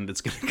 And it's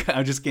going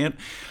to,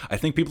 I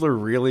think people are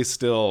really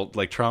still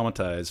like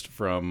traumatized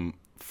from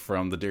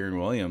the Darren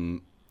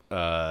Williams,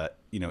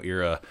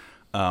 era.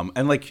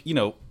 And like,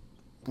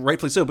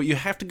 rightfully so, but you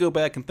have to go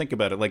back and think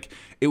about it. Like,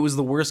 it was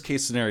the worst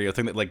case scenario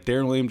thing that like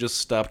Darren Williams just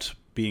stopped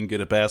being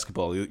good at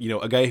basketball.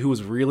 A guy who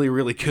was really,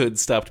 really good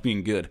stopped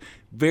being good.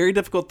 Very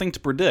difficult thing to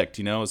predict,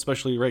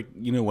 especially right,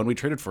 when we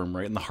traded for him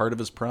right in the heart of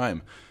his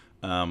prime.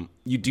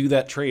 You do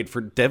that trade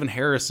for Devin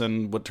Harris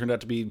and what turned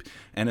out to be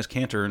Enes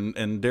Kanter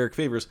and Derek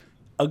Favors.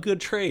 A good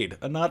trade,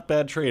 a not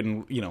bad trade.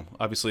 And,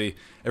 obviously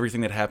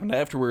everything that happened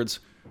afterwards,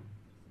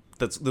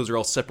 those are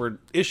all separate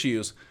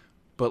issues.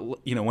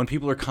 But, when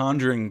people are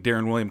conjuring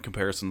Darren Williams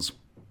comparisons,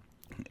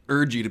 I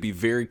urge you to be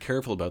very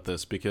careful about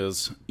this,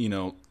 because,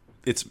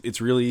 it's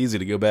really easy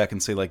to go back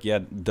and say, like, yeah,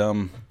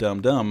 dumb,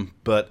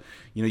 but,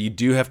 you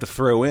do have to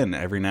throw in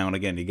every now and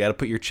again. You got to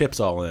put your chips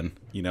all in,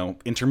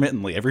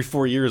 intermittently. Every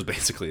 4 years,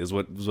 basically, is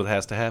what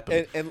has to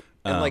happen. And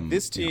like,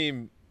 this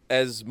team,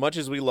 as much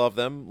as we love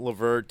them,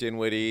 LeVert,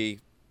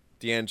 Dinwiddie,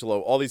 D'Angelo,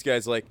 all these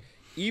guys, like,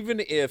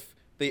 even if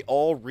they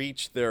all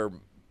reach their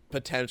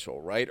potential,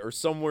 right, or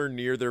somewhere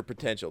near their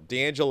potential,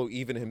 D'Angelo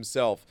even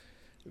himself,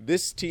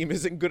 this team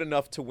isn't good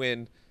enough to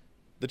win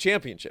the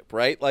championship,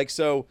 right? Like,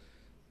 so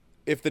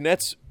if the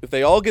Nets, if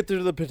they all get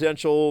through the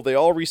potential, they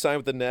all re-sign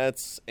with the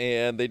Nets,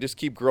 and they just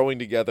keep growing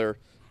together,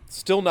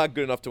 still not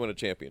good enough to win a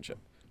championship.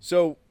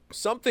 So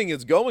something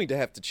is going to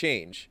have to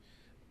change.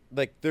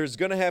 Like, there's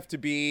going to have to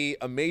be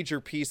a major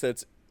piece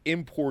that's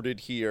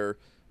imported here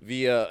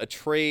via a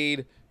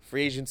trade,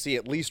 free agency,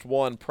 at least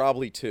one,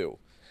 probably two.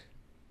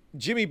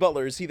 Jimmy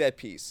Butler, is he that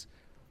piece?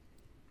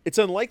 It's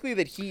unlikely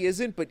that he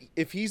isn't, but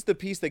if he's the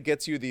piece that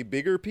gets you the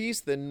bigger piece,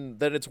 then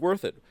it's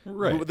worth it.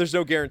 Right. There's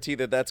no guarantee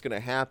that that's going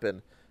to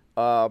happen.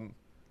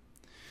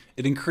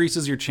 It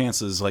increases your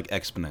chances like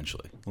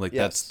exponentially. Like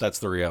yes. that's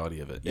the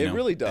reality of it. You know?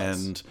 Really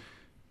does. And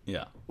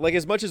yeah, like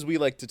as much as we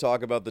like to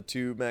talk about the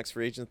two max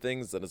free agent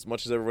things, and as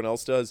much as everyone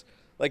else does,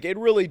 like it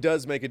really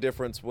does make a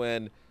difference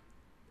when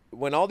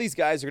all these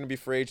guys are going to be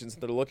free agents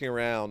and they're looking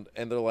around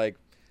and they're like,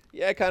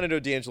 yeah, I kind of know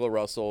D'Angelo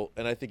Russell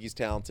and I think he's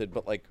talented,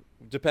 but like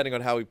depending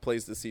on how he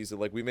plays this season,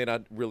 like we may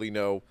not really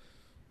know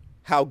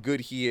how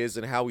good he is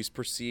and how he's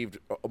perceived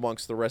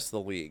amongst the rest of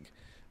the league.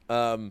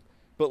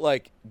 But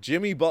like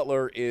Jimmy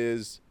Butler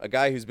is a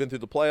guy who's been through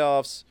the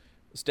playoffs,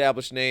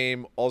 established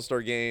name,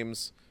 all-star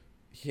games.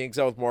 He hangs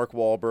out with Mark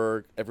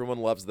Wahlberg. Everyone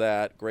loves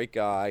that. Great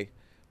guy.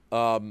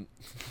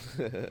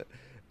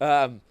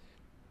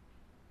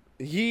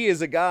 He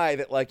is a guy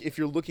that, like, if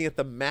you're looking at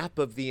the map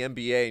of the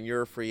NBA and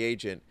you're a free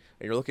agent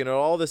and you're looking at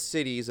all the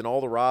cities and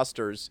all the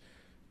rosters,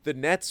 the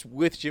Nets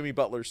with Jimmy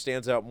Butler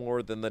stands out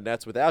more than the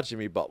Nets without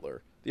Jimmy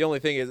Butler. The only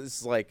thing is,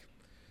 it's like,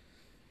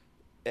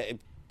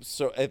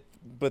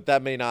 but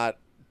that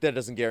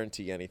doesn't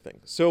guarantee anything.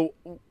 So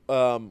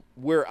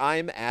where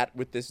I'm at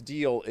with this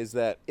deal is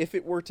that if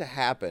it were to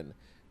happen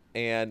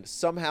and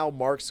somehow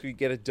Marks could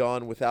get it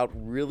done without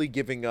really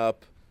giving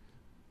up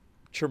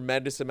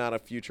tremendous amount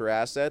of future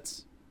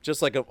assets,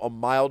 just like a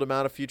mild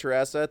amount of future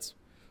assets,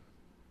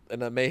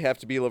 and that may have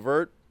to be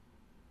LeVert,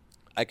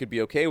 I could be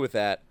okay with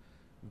that.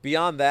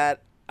 Beyond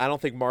that, I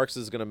don't think Marks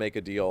is going to make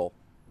a deal.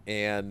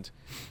 And,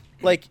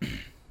 like,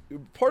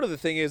 part of the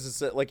thing is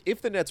that, like,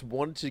 if the Nets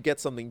wanted to get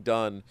something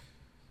done,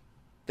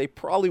 they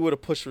probably would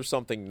have pushed for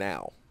something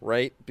now,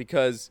 right?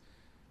 Because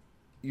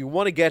you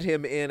want to get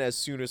him in as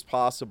soon as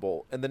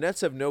possible, and the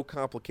Nets have no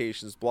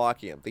complications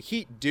blocking him. The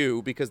Heat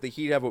do, because the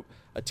Heat have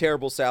a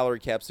terrible salary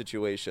cap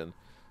situation.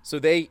 So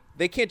they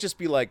can't just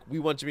be like, we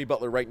want Jimmy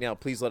Butler right now,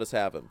 please let us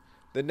have him.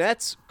 The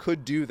Nets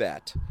could do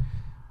that.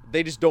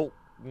 They just don't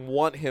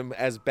want him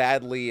as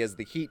badly as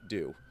the Heat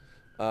do.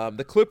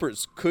 The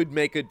Clippers could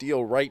make a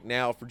deal right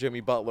now for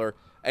Jimmy Butler,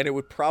 and it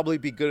would probably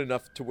be good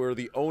enough to where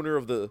the owner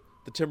of the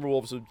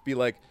Timberwolves would be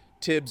like,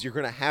 Tibbs, you're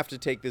going to have to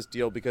take this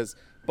deal because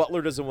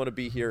Butler doesn't want to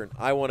be here, and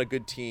I want a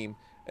good team,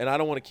 and I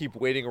don't want to keep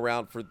waiting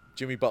around for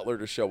Jimmy Butler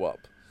to show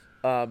up.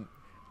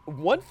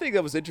 One thing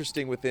that was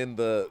interesting within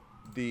the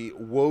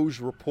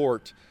Woj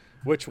report,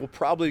 which will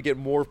probably get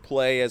more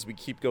play as we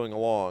keep going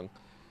along,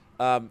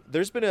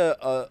 there's been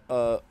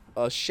a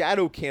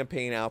shadow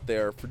campaign out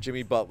there for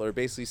Jimmy Butler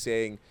basically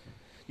saying,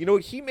 you know,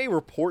 he may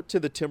report to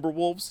the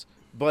Timberwolves,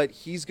 but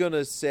he's going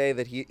to say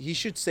that he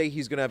should say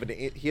he's going to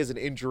have he has an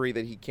injury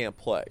that he can't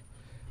play.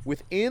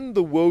 Within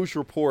the Woj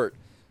report,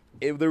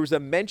 there was a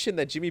mention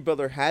that Jimmy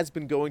Butler has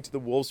been going to the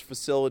Wolves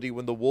facility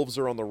when the Wolves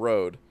are on the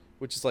road,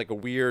 which is like a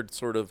weird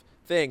sort of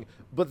thing,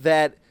 but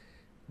that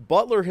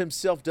Butler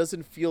himself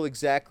doesn't feel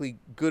exactly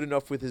good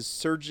enough with his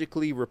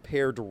surgically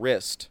repaired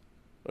wrist,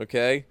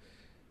 okay?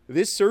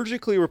 This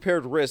surgically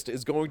repaired wrist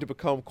is going to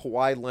become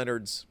Kawhi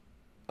Leonard's,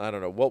 I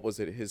don't know, what was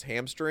it, his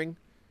hamstring?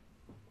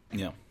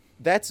 Yeah.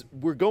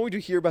 We're going to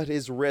hear about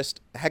his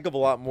wrist a heck of a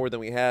lot more than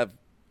we have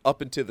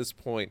up until this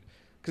point,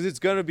 because it's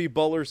going to be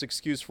Butler's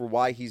excuse for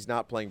why he's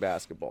not playing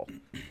basketball.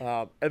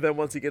 And then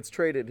once he gets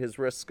traded, his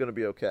wrist's going to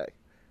be okay.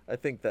 I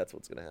think that's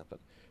what's going to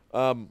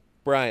happen.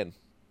 Brian,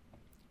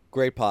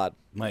 great pod.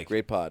 Mike.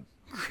 Great pod.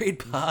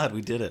 Great pod.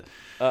 We did it.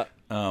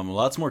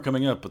 Lots more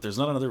coming up, but there's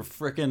not another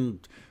frickin'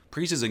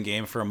 preseason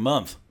game for a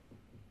month.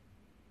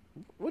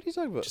 What are you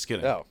talking about? Just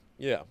kidding. Oh,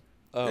 yeah.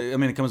 I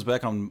mean, it comes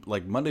back on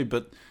like Monday,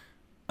 but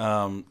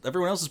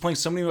everyone else is playing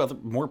so many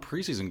more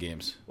preseason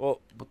games.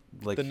 Well,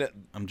 like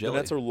I'm jelly. The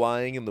Nets are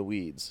lying in the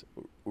weeds,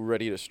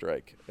 ready to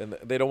strike, and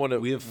they don't want to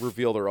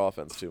reveal their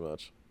offense too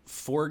much.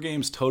 4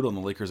 games total, and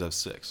the Lakers have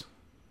 6.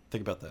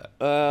 Think about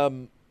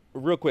that.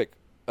 Real quick,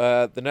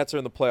 the Nets are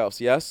in the playoffs.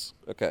 Yes.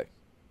 Okay.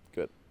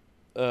 Good.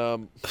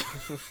 All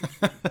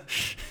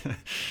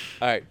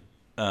right.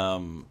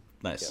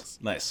 Nice. Yes.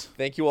 Nice.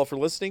 Thank you all for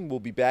listening. We'll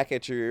be back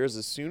at your ears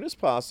as soon as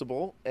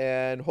possible,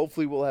 and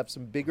hopefully we'll have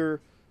some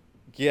bigger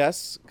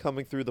guests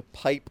coming through the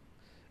pipe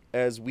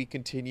as we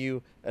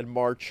continue and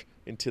march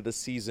into the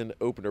season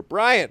opener.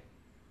 Brian!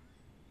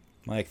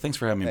 Mike, thanks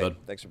for having me, bud.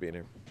 Thanks for being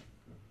here.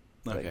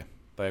 Okay.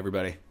 Bye,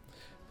 everybody.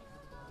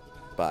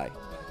 Bye.